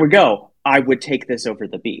here we go. I would take this over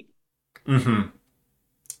the B. Hmm.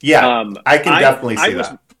 Yeah, Um, I can I definitely I see was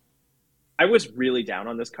that. I was really down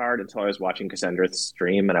on this card until I was watching Cassandra's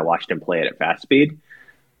stream and I watched him play it at fast speed.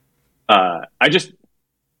 I just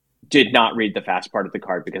did not read the fast part of the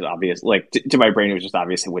card because obvious, like to my brain, it was just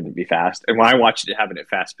obvious it wouldn't be fast. And when I watched it happen at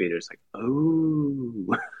fast speed, it was like,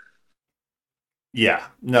 oh, Yeah,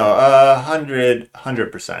 no,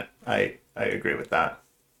 100%. I agree with that.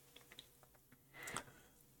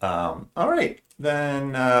 All right,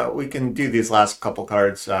 then we can do these last couple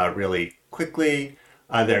cards really quickly.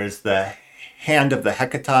 There's the Hand of the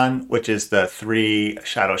Hecaton, which is the 3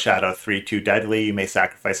 shadow 3/2 deadly. You may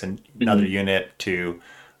sacrifice another Mhm. unit to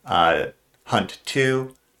hunt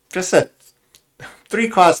 2. Just a 3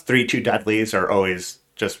 cost 3/2 deadlies are always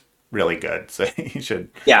just really good. So you should.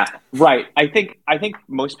 Yeah, right. I think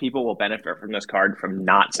most people will benefit from this card from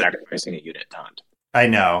not sacrificing a unit taunt. I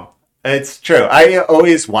know. It's true. I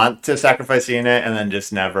always want to sacrifice a unit and then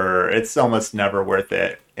just never. It's almost never worth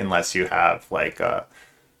it unless you have like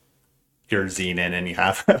your Xenon and you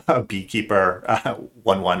have a Beekeeper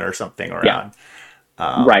 1/1 or something Yeah, around.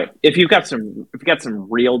 Um, right. If you got some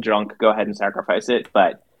real junk, go ahead and sacrifice it,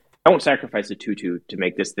 but don't sacrifice a 2/2 to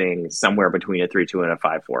make this thing somewhere between a 3/2 and a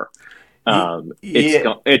 5/4. It's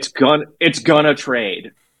Yeah, gonna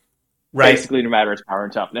trade right. basically no matter its power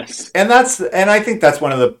and toughness. And I think that's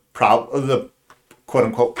one of the quote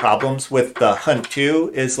unquote problems with the Hunt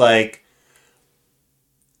 2 is like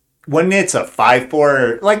when it's a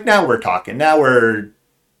 5-4, like now we're talking. Now we're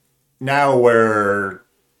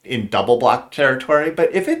in double block territory,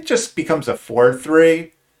 but if it just becomes a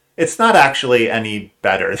 4-3, it's not actually any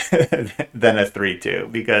better than a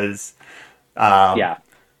 3-2 because um, Yeah,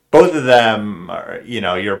 both of them are,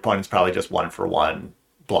 your opponent's probably just one for one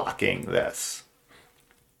blocking this.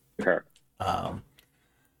 sure. Um,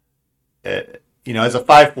 as a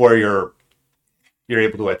 5-4, you're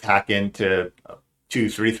able to attack into two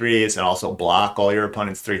 3-3s and also block all your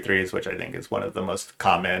opponent's 3-3s, which I think is one of the most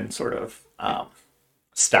common sort of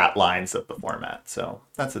stat lines of the format. So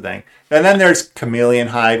that's the thing. And then there's Chameleon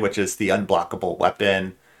Hide, which is the unblockable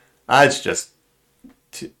weapon. It's just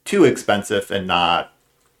too expensive and not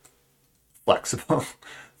flexible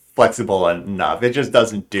flexible enough. It just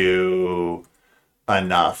doesn't do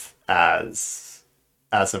enough as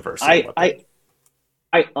a versatile I weapon. I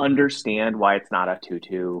I understand why it's not a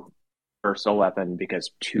 2/2 versatile weapon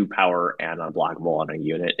because 2 power and unblockable on a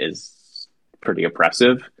unit is pretty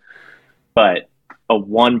oppressive. But a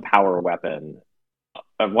 1 power weapon,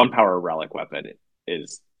 a 1 power relic weapon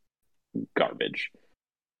is garbage.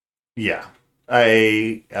 Yeah,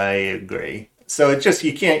 I agree. So it's just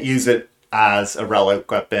you can't use it as a relic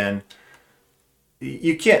weapon.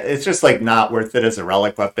 You can't. It's just like not worth it as a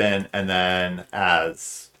relic weapon, and then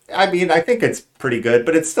as I mean, I think it's pretty good,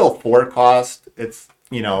 but it's still 4 cost.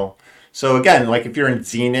 So again, like if you're in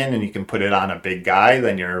Xenon and you can put it on a big guy,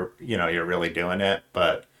 then you're really doing it.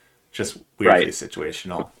 But just weirdly Right.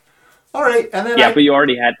 situational. All right, and then Yeah, I but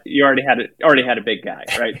already had a big guy,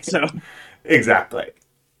 right? So exactly.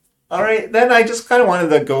 All right, then I just kind of wanted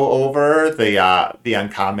to go over the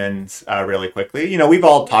uncommons really quickly. We've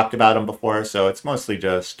all talked about them before, so it's mostly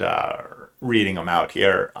just reading them out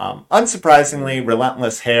here. Unsurprisingly,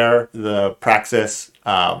 Relentless Hair, the Praxis,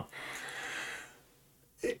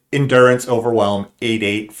 Endurance Overwhelm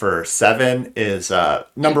 8/8 for 7 is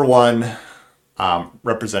number one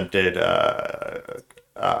represented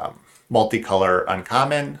multicolor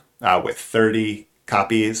uncommon with 30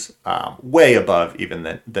 copies, way above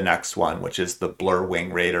even the next one, which is the Blur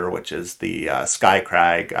Wing Raider, which is the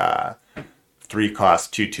Skycrag 3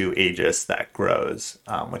 cost 2/2 Aegis that grows,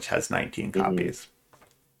 which has 19 mhm. copies.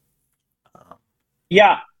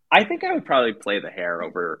 Yeah, I think I would probably play the hair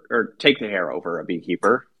over or take the hair over a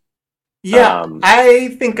beekeeper. Yeah, Um, I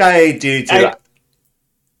think I do too. I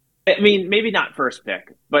I mean maybe not first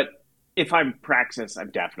pick, but if I'm Praxis,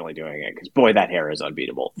 I'm definitely doing it because boy, that hair is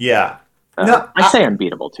unbeatable. Yeah. No, I say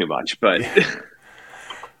unbeatable too much, but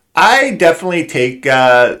I definitely take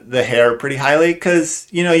the hair pretty highly because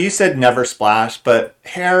you said never splash, but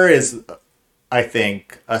hair is, I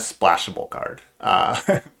think, a splashable card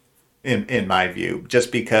in my view,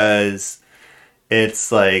 just because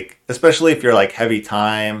it's like, especially if you're like heavy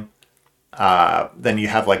time, then you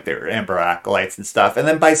have like their amber acolytes and stuff, and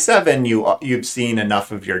then by 7 you've seen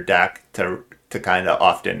enough of your deck to kind of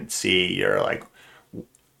often see your like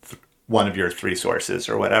one of your 3 sources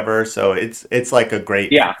or whatever. So it's like a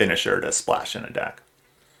great yeah, finisher to splash in a deck.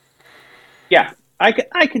 yeah,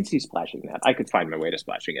 I could see splashing that. I could find my way to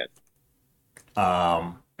splashing it.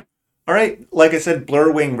 Um, all right, like I said,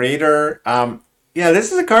 Blurwing Raider. Yeah,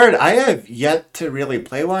 this is a card I have yet to really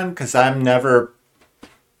play one because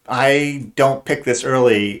I don't pick this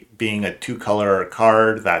early, being a 2 color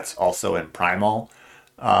card that's also in Primal,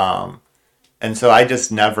 and so I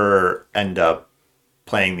just never end up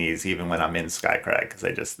playing these even when I'm in Skycrag because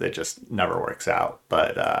it just never works out.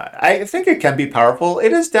 But I think it can be powerful.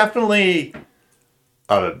 It is definitely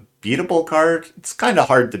a beatable card. It's kind of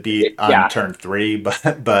hard to beat on Yeah, turn 3,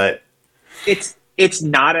 but it's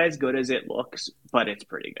not as good as it looks, but it's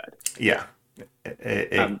pretty good. yeah,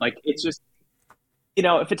 Like it's just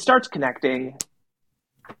if it starts connecting,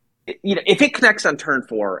 if it connects on turn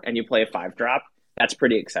 4 and you play a 5 drop, that's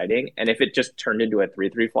pretty exciting. And if it just turned into a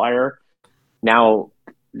 3/3 flyer, now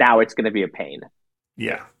now it's going to be a pain.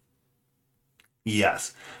 yeah,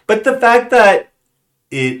 yes. But the fact that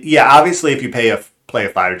yeah, obviously if you play a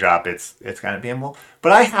 5 drop, it's kind of beatable.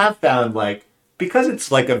 But I have found like because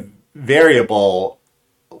it's like a variable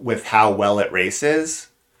with how well it races.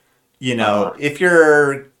 Uh huh. If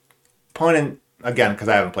your opponent, again, because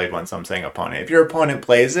I haven't played one, so I'm saying opponent. If your opponent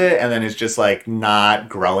plays it and then is just like not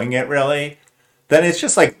growing it really, then it's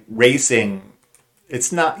just like racing.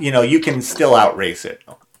 It's not, you can still outrace it.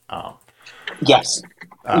 Um, Yes.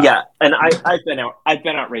 uh, Yeah, and I've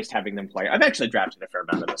been outraced having them play. I've actually drafted a fair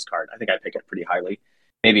amount of this card. I think I pick it pretty highly.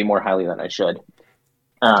 maybe more highly than I should.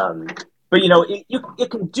 Um, but you know,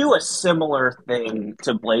 it can do a similar thing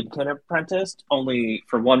to Bladekin Apprentice, only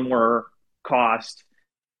for one more cost,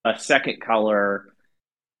 a second color,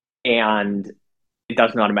 and it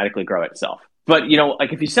doesn't automatically grow itself. But you know,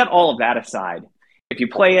 like if you set all of that aside, if you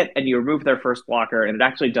play it and you remove their first blocker and it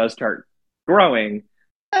actually does start growing,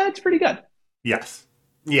 it's pretty good. Yes.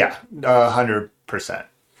 Yeah. 100%.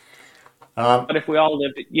 But if we all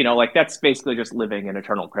lived, you know, like that's basically just living in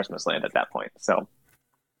eternal Christmas land at that point. So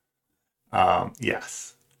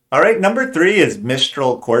Yes. All right. Number three is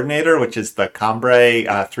Mistral Coordinator, which is the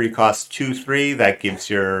Cambrai 3 cost 2/3 that gives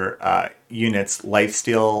your units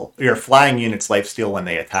lifesteal, your flying units lifesteal when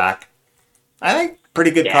they attack. I think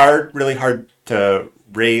pretty good yeah, card. Really hard to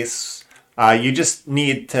race. You just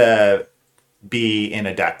need to be in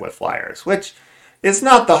a deck with flyers, which is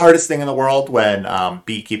not the hardest thing in the world when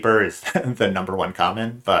Beekeeper is the number one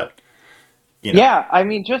common. But you know, yeah. I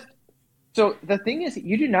mean, just so the thing is,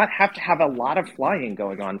 you do not have to have a lot of flying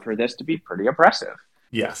going on for this to be pretty oppressive.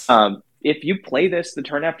 yes, If you play this the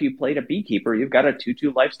turn after you played a Beekeeper, you've got a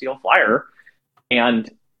 2/2 lifesteal flyer, and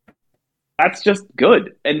that's just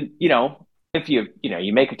good. And you know, if you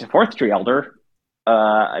make it to fourth tree elder,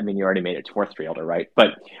 I mean, you already made it to fourth tree elder, right?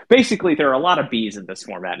 But basically, there are a lot of bees in this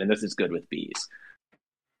format, and this is good with bees.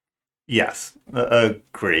 yes,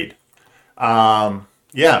 agreed.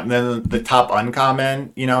 Yeah, and then the top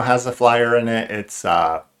uncommon, has a flyer in it. It's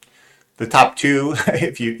the top two.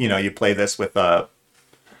 If you play this with a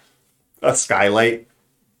skylight,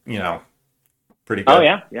 you know, pretty Oh good.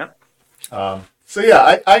 yeah, yeah, So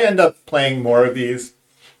yeah, I end up playing more of these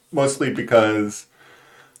mostly because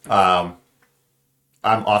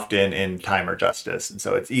I'm often in Time or Justice, and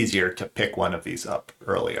so it's easier to pick one of these up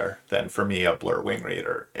earlier than for me a Blur Wing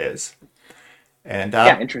Raider is. And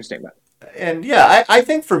yeah. Interesting. yeah, I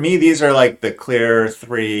think for me these are like the clear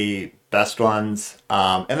three best ones.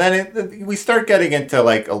 And then we start getting into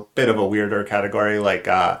like a bit of a weirder category. Like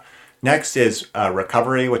next is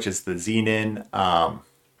Recovery, which is the Xenon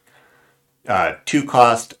 2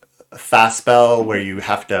 cost fast spell where you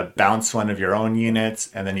have to bounce one of your own units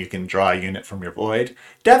and then you can draw a unit from your void.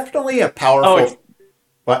 Definitely a Oh, powerful.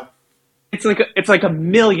 What? it's like a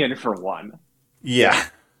million for one, Yeah.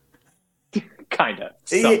 kind of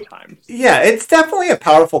sometimes. Yeah, it's definitely a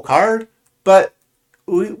powerful card, but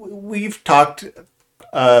we've talked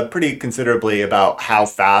pretty considerably about how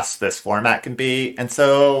fast this format can be, and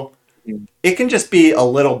so it can just be a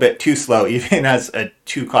little bit too slow, even as a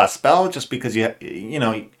 2 cost spell, just because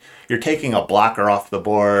you're taking a blocker off the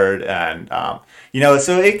board, and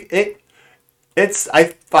so it's I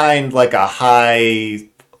find like a high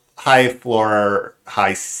floor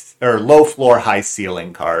high or low floor high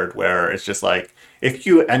ceiling card where it's just like if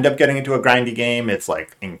you end up getting into a grindy game it's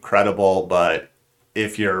like incredible, but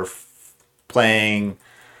if you're playing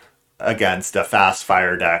against a fast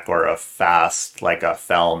fire deck or a fast like a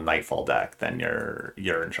Feln Nightfall deck, then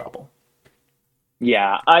you're in trouble.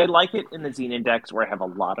 Yeah, I like it in the Xene Index where I have a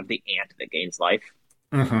lot of the ant that gains life.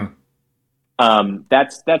 Mm-hmm.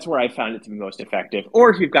 That's where I found it to be most effective.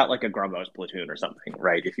 Or if you've got like a Grumbos platoon or something,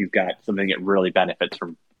 right? If you've got something that really benefits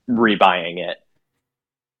from rebuying it,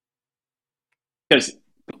 because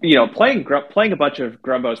playing a bunch of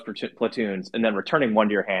Grumbos platoons and then returning one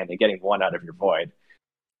to your hand and getting one out of your void.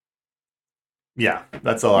 Yeah,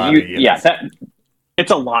 that's a lot of Yeah, units.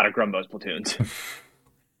 it's a lot of Grumbos platoons.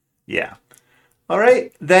 Yeah. All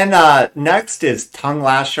right. Then next is Tongue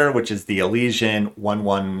Lasher, which is the Elysian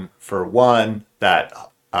 1/1 for one that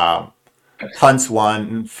hunts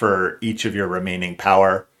one for each of your remaining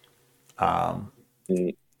power.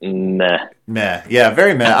 Meh. Meh. Yeah,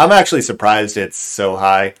 very meh. I'm actually surprised it's so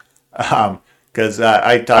high. Because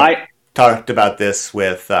talked about this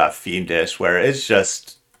with Fiendish, where it's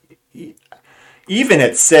just even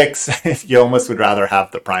at 6, you almost would rather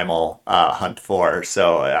have the primal hunt 4.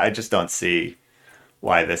 So I just don't see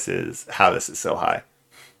how this is so high.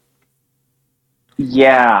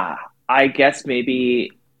 Yeah, I guess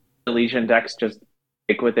maybe the Legion decks just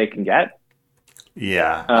take what they can get.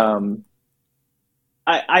 Yeah. Um,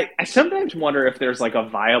 I sometimes wonder if there's like a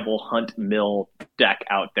viable hunt mill deck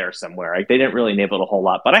out there somewhere. Like they didn't really enable it a whole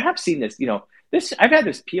lot, but I have seen this. I've had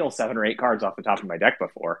this peel 7 or 8 cards off the top of my deck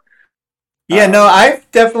before. Yeah, no, I've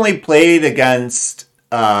definitely played against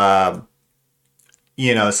someone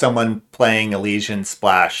playing Elysian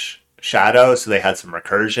Splash Shadow, so they had some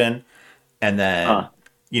recursion, and then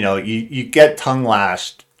you get tongue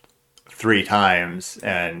lashed 3 times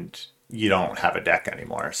and you don't have a deck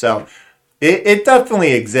anymore. So it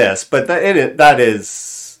definitely exists, but that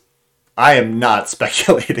is I am not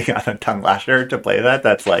speculating on a Tongue Lasher to play that.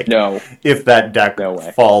 That's like, No, if that deck no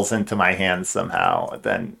way. falls into my hands somehow,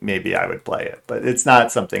 then maybe I would play it. But it's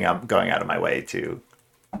not something I'm going out of my way to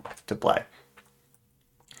play.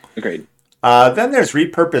 Agreed. Then there's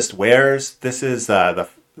repurposed wares. This is the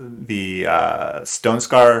Stone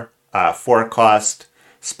Scar 4 cost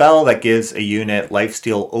spell that gives a unit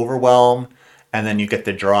lifesteal overwhelm, and then you get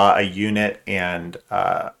to draw a unit and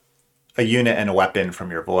a weapon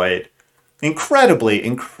from your void. Incredibly,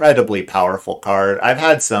 incredibly powerful card. I've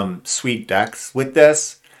had some sweet decks with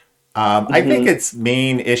this. I think its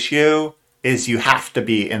main issue is you have to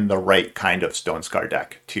be in the right kind of Stone Scar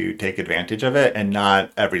deck to take advantage of it, and not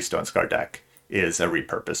every Stone Scar deck is a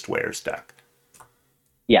repurposed wares deck.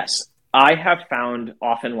 Yes. I have found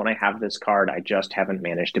often when I have this card, I just haven't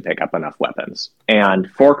managed to pick up enough weapons. And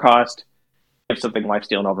 4 cost, if something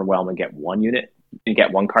lifesteal and overwhelm and get one unit and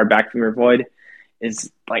get one card back from your void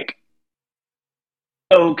is like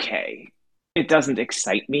okay. It doesn't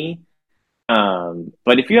excite me.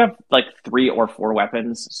 But if you have like 3 or 4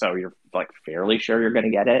 weapons, so you're like fairly sure you're going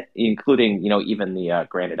to get it, including even the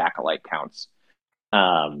granted acolyte counts.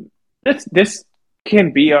 This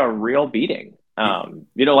can be a real beating.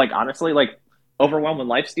 Like honestly, like overwhelm and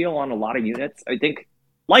lifesteal on a lot of units. I think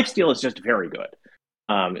lifesteal is just very good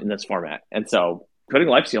in this format, and so putting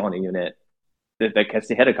lifesteal on a unit that gets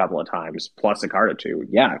to hit a couple of times plus a card or two,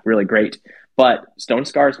 yeah, really great. But Stone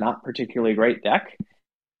Scar is not particularly great deck.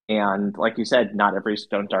 And like you said, not every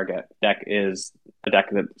Stone Star deck is a deck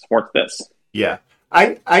that supports this. Yeah.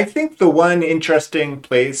 I think the one interesting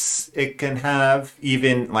place it can have,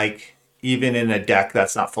 even in a deck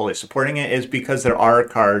that's not fully supporting it, is because there are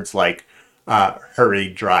cards like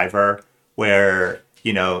Hurried Driver where,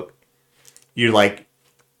 you're like,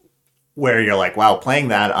 wow, playing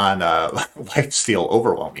that on a Lifesteal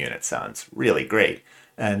Overwhelm unit sounds really great.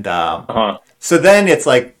 And so then it's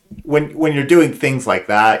like, when you're doing things like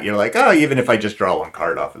that, you're like, oh, even if I just draw one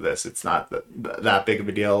card off of this, it's not that big of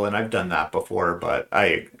a deal. And I've done that before, but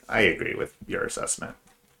I agree with your assessment.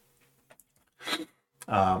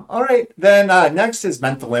 All right, then next is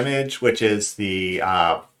Mental Image, which is the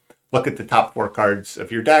look at the top 4 cards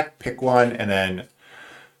of your deck, pick one, and then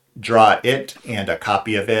draw it and a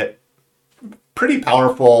copy of it. Pretty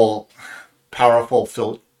powerful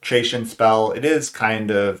filtration spell. It is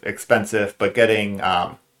kind of expensive, but getting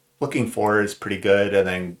looking for is pretty good, and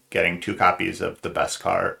then getting 2 copies of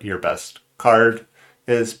your best card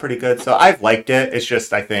is pretty good. So I've liked it. It's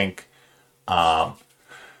just, I think Feln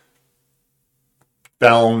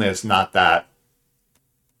is not that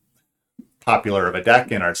popular of a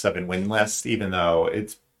deck in our 7-win list, even though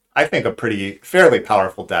it's, I think, a fairly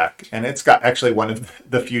powerful deck, and it's got actually one of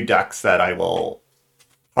the few decks that I will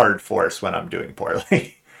hard force when I'm doing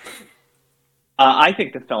poorly. I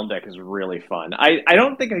think the Feln deck is really fun. I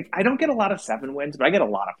don't get a lot of 7 wins, but I get a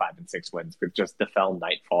lot of 5 and 6 wins with just the Feln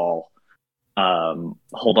Nightfall.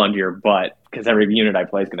 Hold on to your butt, because every unit I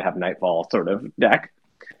play is going to have Nightfall sort of deck.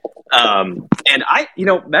 And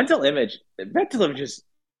Mental Image is.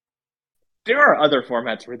 There are other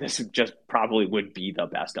formats where this just probably would be the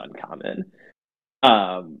best uncommon.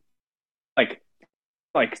 Like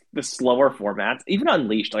the slower formats, even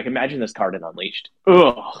Unleashed. Like imagine this card in Unleashed.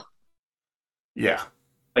 Ugh. Yeah.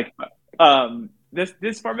 Like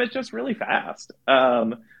this format is just really fast.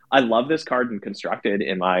 I love this card in Constructed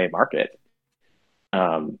in my market.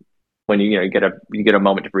 When you get a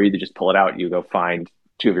moment to breathe, you just pull it out. You go find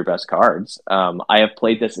 2 of your best cards. I have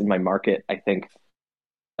played this in my market, I think,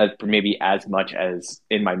 maybe as much as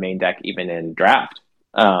in my main deck, even in draft.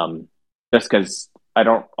 Just because I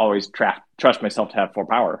don't always trust myself to have 4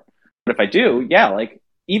 power, but if I do, yeah, like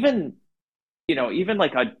even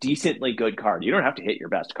like a decently good card, you don't have to hit your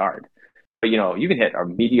best card, but you can hit a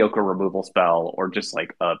mediocre removal spell or just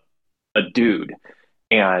like a dude,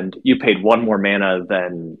 and you paid 1 more mana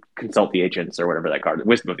than Consult the Ancients or whatever that card,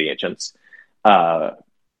 Wisdom of the Ancients, 1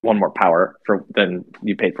 more power than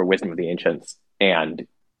you paid for Wisdom of the Ancients, and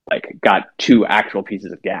like got 2 actual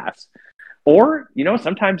pieces of gas. Or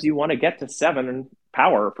sometimes you want to get to 7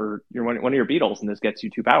 power for one of your beetles, and this gets you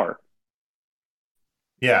 2 power.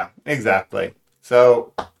 Yeah, exactly.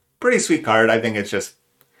 So pretty sweet card. I think it's just,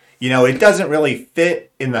 it doesn't really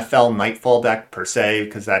fit in the Feln Nightfall deck per se,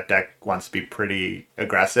 because that deck wants to be pretty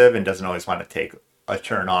aggressive and doesn't always want to take a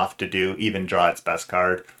turn off to even draw its best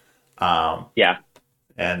card. Yeah.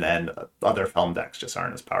 And then other Feln decks just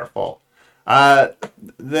aren't as powerful.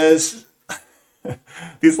 There's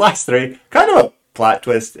these last 3, kind of a plot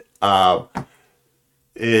twist.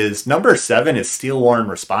 Is number 7 is Steelworn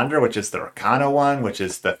Responder, which is the Rakana one, which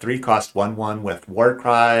is the 3-cost 1/1 with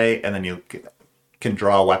Warcry, and then you can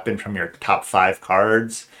draw a weapon from your top 5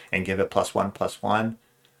 cards and give it +1/+1.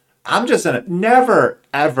 I'm just gonna never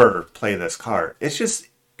ever play this card. It's just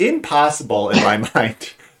impossible in my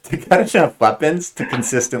mind to get enough weapons to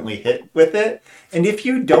consistently hit with it. And if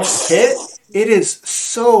you don't hit, it is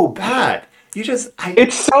so bad.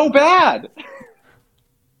 It's so bad.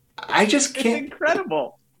 I just can't. It's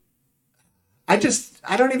incredible. I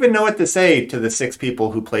don't even know what to say to the 6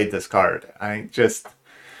 people who played this card.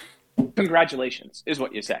 Congratulations is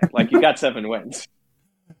what you say. Like, you got 7 wins.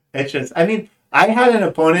 It's just, I mean, I had an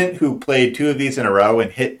opponent who played 2 of these in a row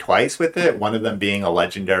and hit twice with it. One of them being the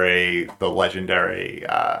legendary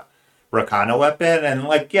Rakana weapon. And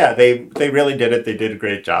like, yeah, they really did it. They did a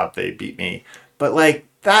great job. They beat me. But like,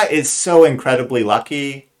 that is so incredibly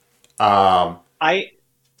lucky.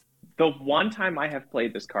 The one time I have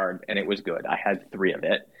played this card and it was good, I had 3 of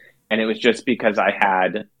it. And it was just because I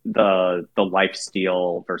had the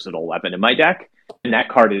lifesteal versatile weapon in my deck. And that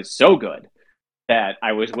card is so good that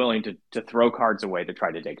I was willing to throw cards away to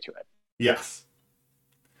try to dig to it. Yes.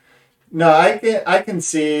 No, I can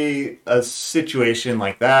see a situation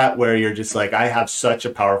like that where you're just like, I have such a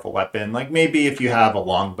powerful weapon. Like maybe if you have a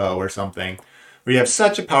longbow or something, where you have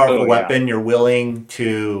such a powerful weapon, you're willing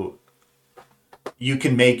to... You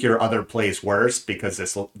can make your other plays worse because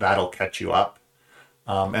that'll catch you up.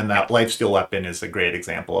 And that lifesteal weapon is a great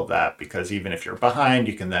example of that, because even if you're behind,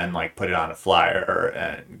 you can then like put it on a flyer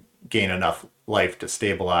and gain enough life to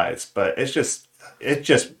stabilize. But it just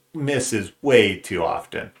misses way too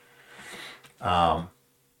often. All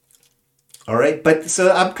right, but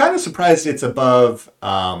so I'm kind of surprised it's above,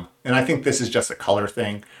 and I think this is just a color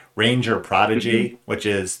thing. Ranger Prodigy, which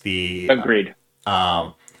is the agreed.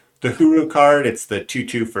 The Huru card. It's the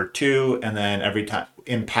 2/2 for 2, and then every time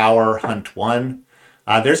Empower, hunt 1.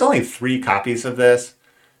 There's only 3 copies of this,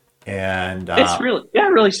 and it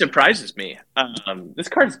really surprises me. This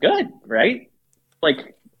card's good, right?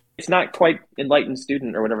 Like, it's not quite Enlightened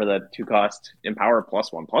Student or whatever the 2-cost Empower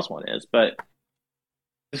 +1/+1 is, but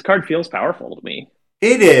this card feels powerful to me.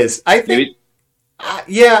 It is. I think.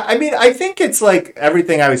 Yeah, I mean, I think it's like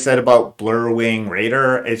everything I said about Blurwing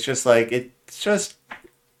Raider. It's just like it just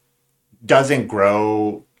doesn't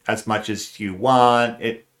grow as much as you want.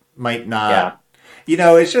 It might not. Yeah. You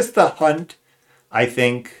know, it's just the hunt. I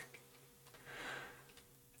think.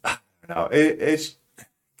 I don't know. It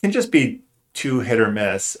can just be too hit or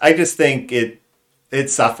miss. I just think it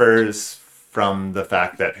suffers from the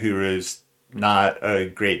fact that Huru's not a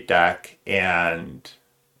great deck, and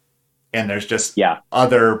there's just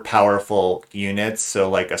other powerful units. So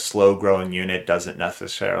like a slow growing unit doesn't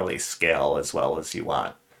necessarily scale as well as you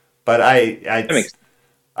want. But I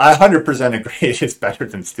 100% agree it's better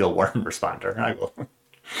than Steel Worm Responder. I will.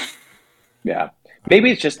 Yeah.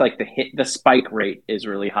 Maybe it's just like the spike rate is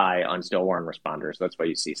really high on Steel Worm Responders. That's why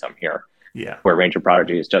you see some here. Yeah. Where Ranger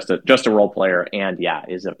Prodigy is just a role player and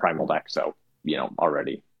is a primal deck. So,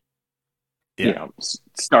 already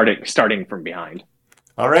starting from behind.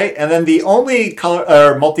 All right, and then the only color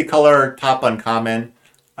or multicolor top uncommon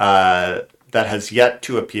that has yet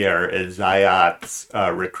to appear is Zayat's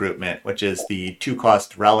Recruitment, which is the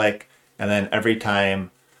 2-cost relic, and then every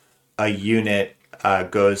time a unit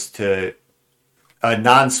goes to a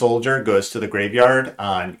non-soldier goes to the graveyard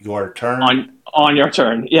on your turn. On your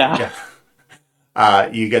turn, yeah.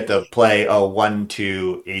 You get to play a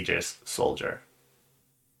 1/2 Aegis soldier.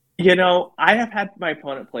 I have had my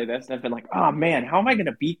opponent play this, and I've been like, oh man, how am I going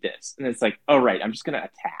to beat this? And it's like, oh right, I'm just going to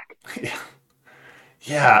attack.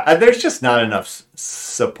 Yeah, there's just not enough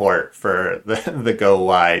support for the go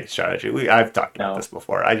wide strategy. I've talked about this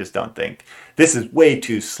before. I just don't think this is way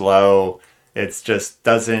too slow. It's just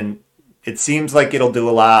doesn't. It seems like it'll do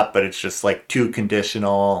a lot, but it's just like too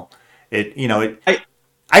conditional.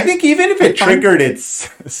 I think even if it triggered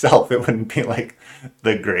itself, it wouldn't be like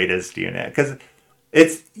the greatest unit, because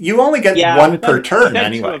you only get one per turn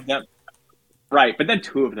anyway. Right, but then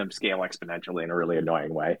 2 of them scale exponentially in a really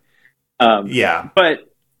annoying way. But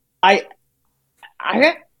I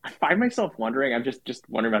find myself wondering. I'm just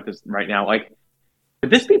wondering about this right now. Like,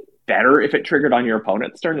 would this be better if it triggered on your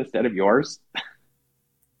opponent's turn instead of yours?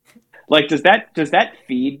 Like, does that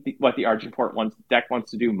feed what the Argenport deck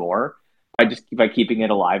wants to do more by keeping it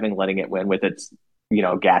alive and letting it win with its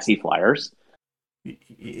gassy flyers?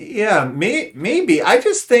 Yeah, maybe. I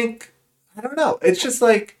just think, I don't know. It's just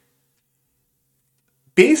like,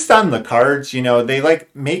 based on the cards, they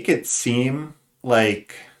like make it seem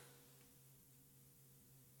like,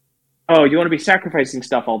 oh, you want to be sacrificing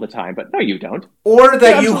stuff all the time, but no, you don't. Or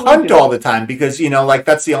that you hunt all the time because, like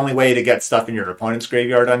that's the only way to get stuff in your opponent's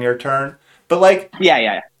graveyard on your turn. But like,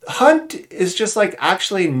 yeah. Hunt is just like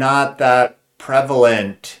actually not that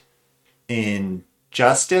prevalent in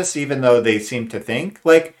Justice, even though they seem to think.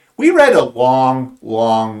 Like, we read a long.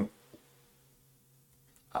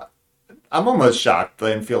 I'm almost shocked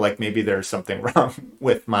and feel like maybe there's something wrong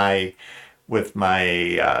with my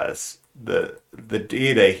the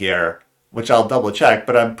data here, which I'll double check,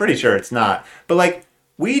 but I'm pretty sure it's not. But like,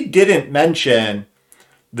 we didn't mention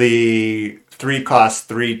the 3-cost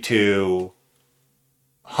 3/2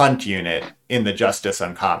 hunt unit in the Justice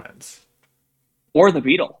Uncommons. Or the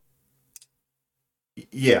Beetle.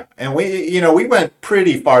 Yeah, and we went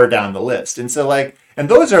pretty far down the list, and so like, and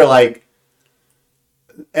those are like,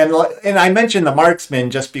 and I mentioned the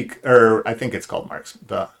Marksman or I think it's called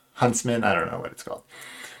the Huntsman. I don't know what it's called,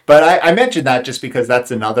 but I mentioned that just because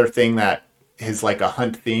that's another thing that is like a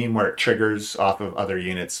hunt theme where it triggers off of other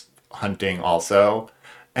units hunting also,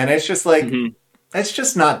 and it's just like, it's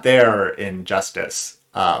just not there in Justice.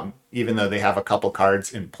 Even though they have a couple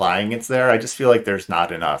cards implying it's there, I just feel like there's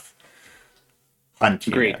not enough hunt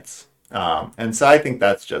units. And so I think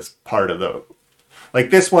that's just part of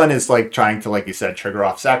like, this one is like trying to, like you said, trigger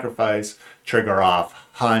off sacrifice, trigger off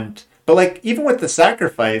hunt. But like, even with the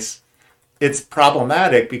sacrifice, it's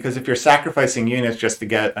problematic because if you're sacrificing units just to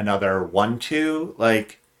get another 1/2,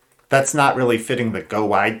 like, that's not really fitting the go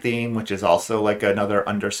wide theme, which is also like another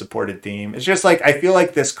under supported theme. It's just like, I feel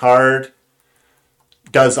like this card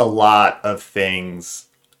does a lot of things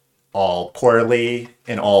all poorly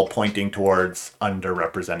and all pointing towards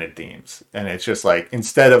underrepresented themes. And it's just like,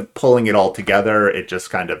 instead of pulling it all together, it just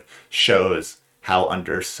kind of shows how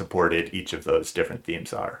undersupported each of those different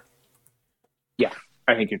themes are. Yeah,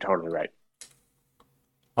 I think you're totally right.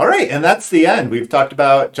 All right, and that's the end. We've talked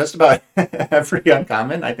about just about every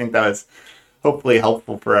uncommon. I think that was hopefully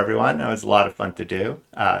helpful for everyone. It was a lot of fun to do.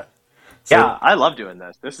 Yeah, I love doing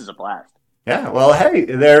this. This is a blast. Yeah, well, hey,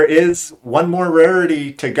 there is one more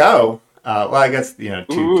rarity to go. Well, I guess,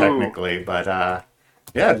 two technically, but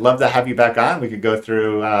yeah, I'd love to have you back on. We could go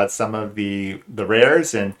through some of the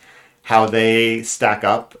rares and how they stack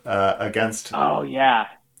up against. Oh, yeah.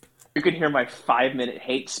 You can hear my 5-minute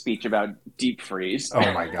hate speech about Deep Freeze.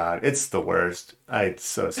 Oh my God, it's the worst. It's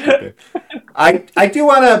so stupid. I do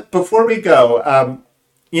want to, before we go,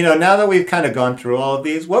 now that we've kind of gone through all of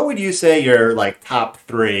these, what would you say your like top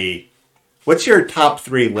 3? What's your top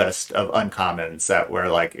 3 list of uncommons that we're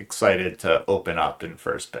like excited to open up in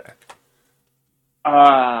first pick?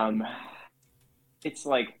 It's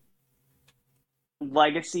like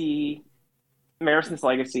Legacy, Marison's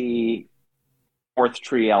Legacy, Fourth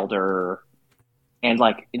Tree Elder, and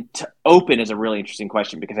like to open is a really interesting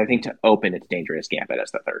question because I think to open it's Dangerous Gambit as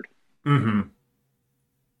the third. Mm-hmm.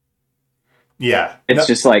 Yeah, it's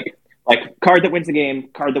just like card that wins the game,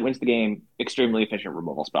 extremely efficient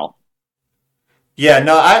removal spell. Yeah,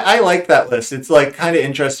 no, I like that list. It's like kind of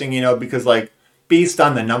interesting, because like based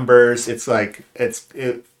on the numbers, it's like it's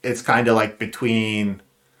kind of like between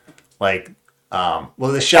like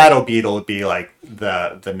the Shadow Beetle would be like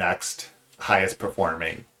the next highest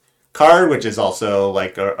performing card, which is also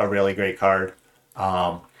like a really great card.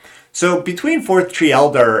 So between Fourth Tree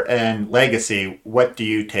Elder and Legacy, what do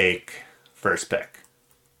you take first pick?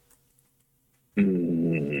 I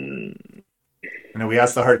know we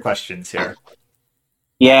asked the hard questions here.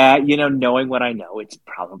 Yeah, knowing what I know, it's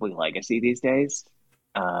probably Legacy these days.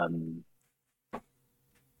 But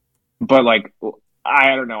like,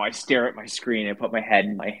 I don't know. I stare at my screen. I put my head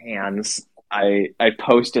in my hands. I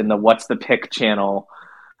post in the What's the Pick channel.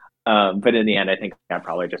 But in the end, I think I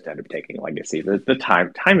probably just end up taking Legacy.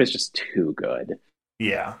 The time is just too good.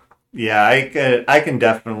 Yeah. I can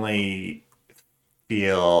definitely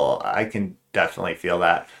feel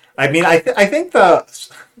that. I mean, I think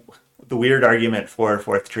the weird argument for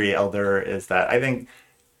Fourth Tree Elder is that I think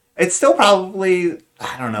it's still probably,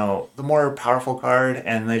 I don't know, the more powerful card,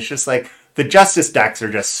 and it's just like the Justice decks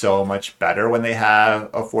are just so much better when they have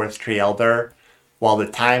a Fourth Tree Elder, while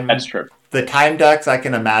that's true. The time decks, I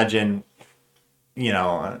can imagine,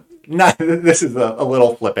 not this is a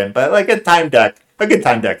little flippant, but like a good time deck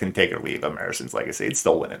can take or leave Marison's Legacy. It's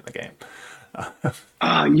still winning the game.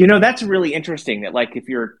 That's really interesting. That like if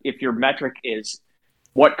your metric is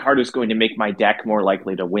what card is going to make my deck more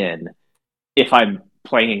likely to win, if I'm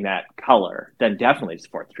playing that color, then definitely it's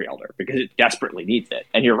Fourth Tree Elder because it desperately needs it.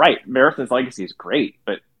 And you're right, Marison's Legacy is great,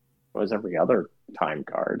 but what was every other time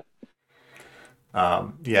card?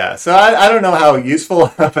 Yeah, so I don't know how useful,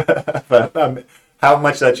 how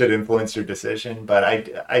much that should influence your decision, but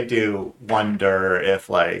I do wonder if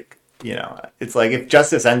it's like if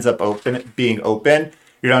Justice ends up being open,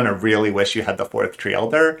 you're gonna really wish you had the Fourth Tree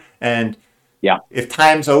Elder, and Yeah. If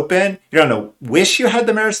time's open, you don't know, wish you had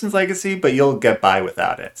the Marison's Legacy, but you'll get by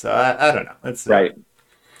without it. So I don't know. Let's see. Right.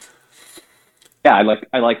 Yeah, I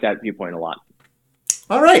like that viewpoint a lot.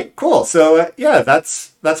 All right, cool. So yeah,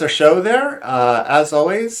 that's our show there. As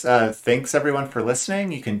always, thanks everyone for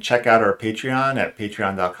listening. You can check out our Patreon at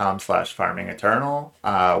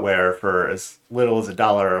patreon.com/farmingeternal, where for as little as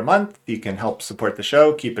 $1 a month, you can help support the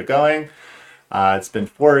show, keep it going. It's been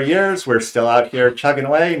 4 years. We're still out here chugging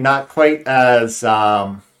away, not quite as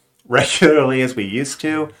regularly as we used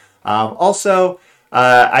to. Also,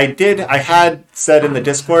 I had said in the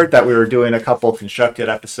Discord that we were doing a couple constructed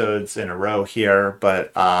episodes in a row here,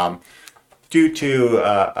 but due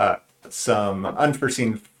to some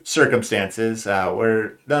unforeseen circumstances,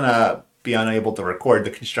 we're gonna be unable to record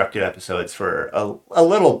the constructed episodes for a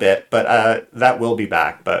little bit, but that will be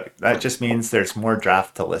back. But that just means there's more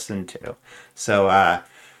draft to listen to. So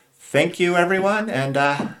thank you, everyone, and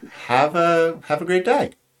have a great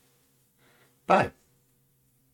day. Bye.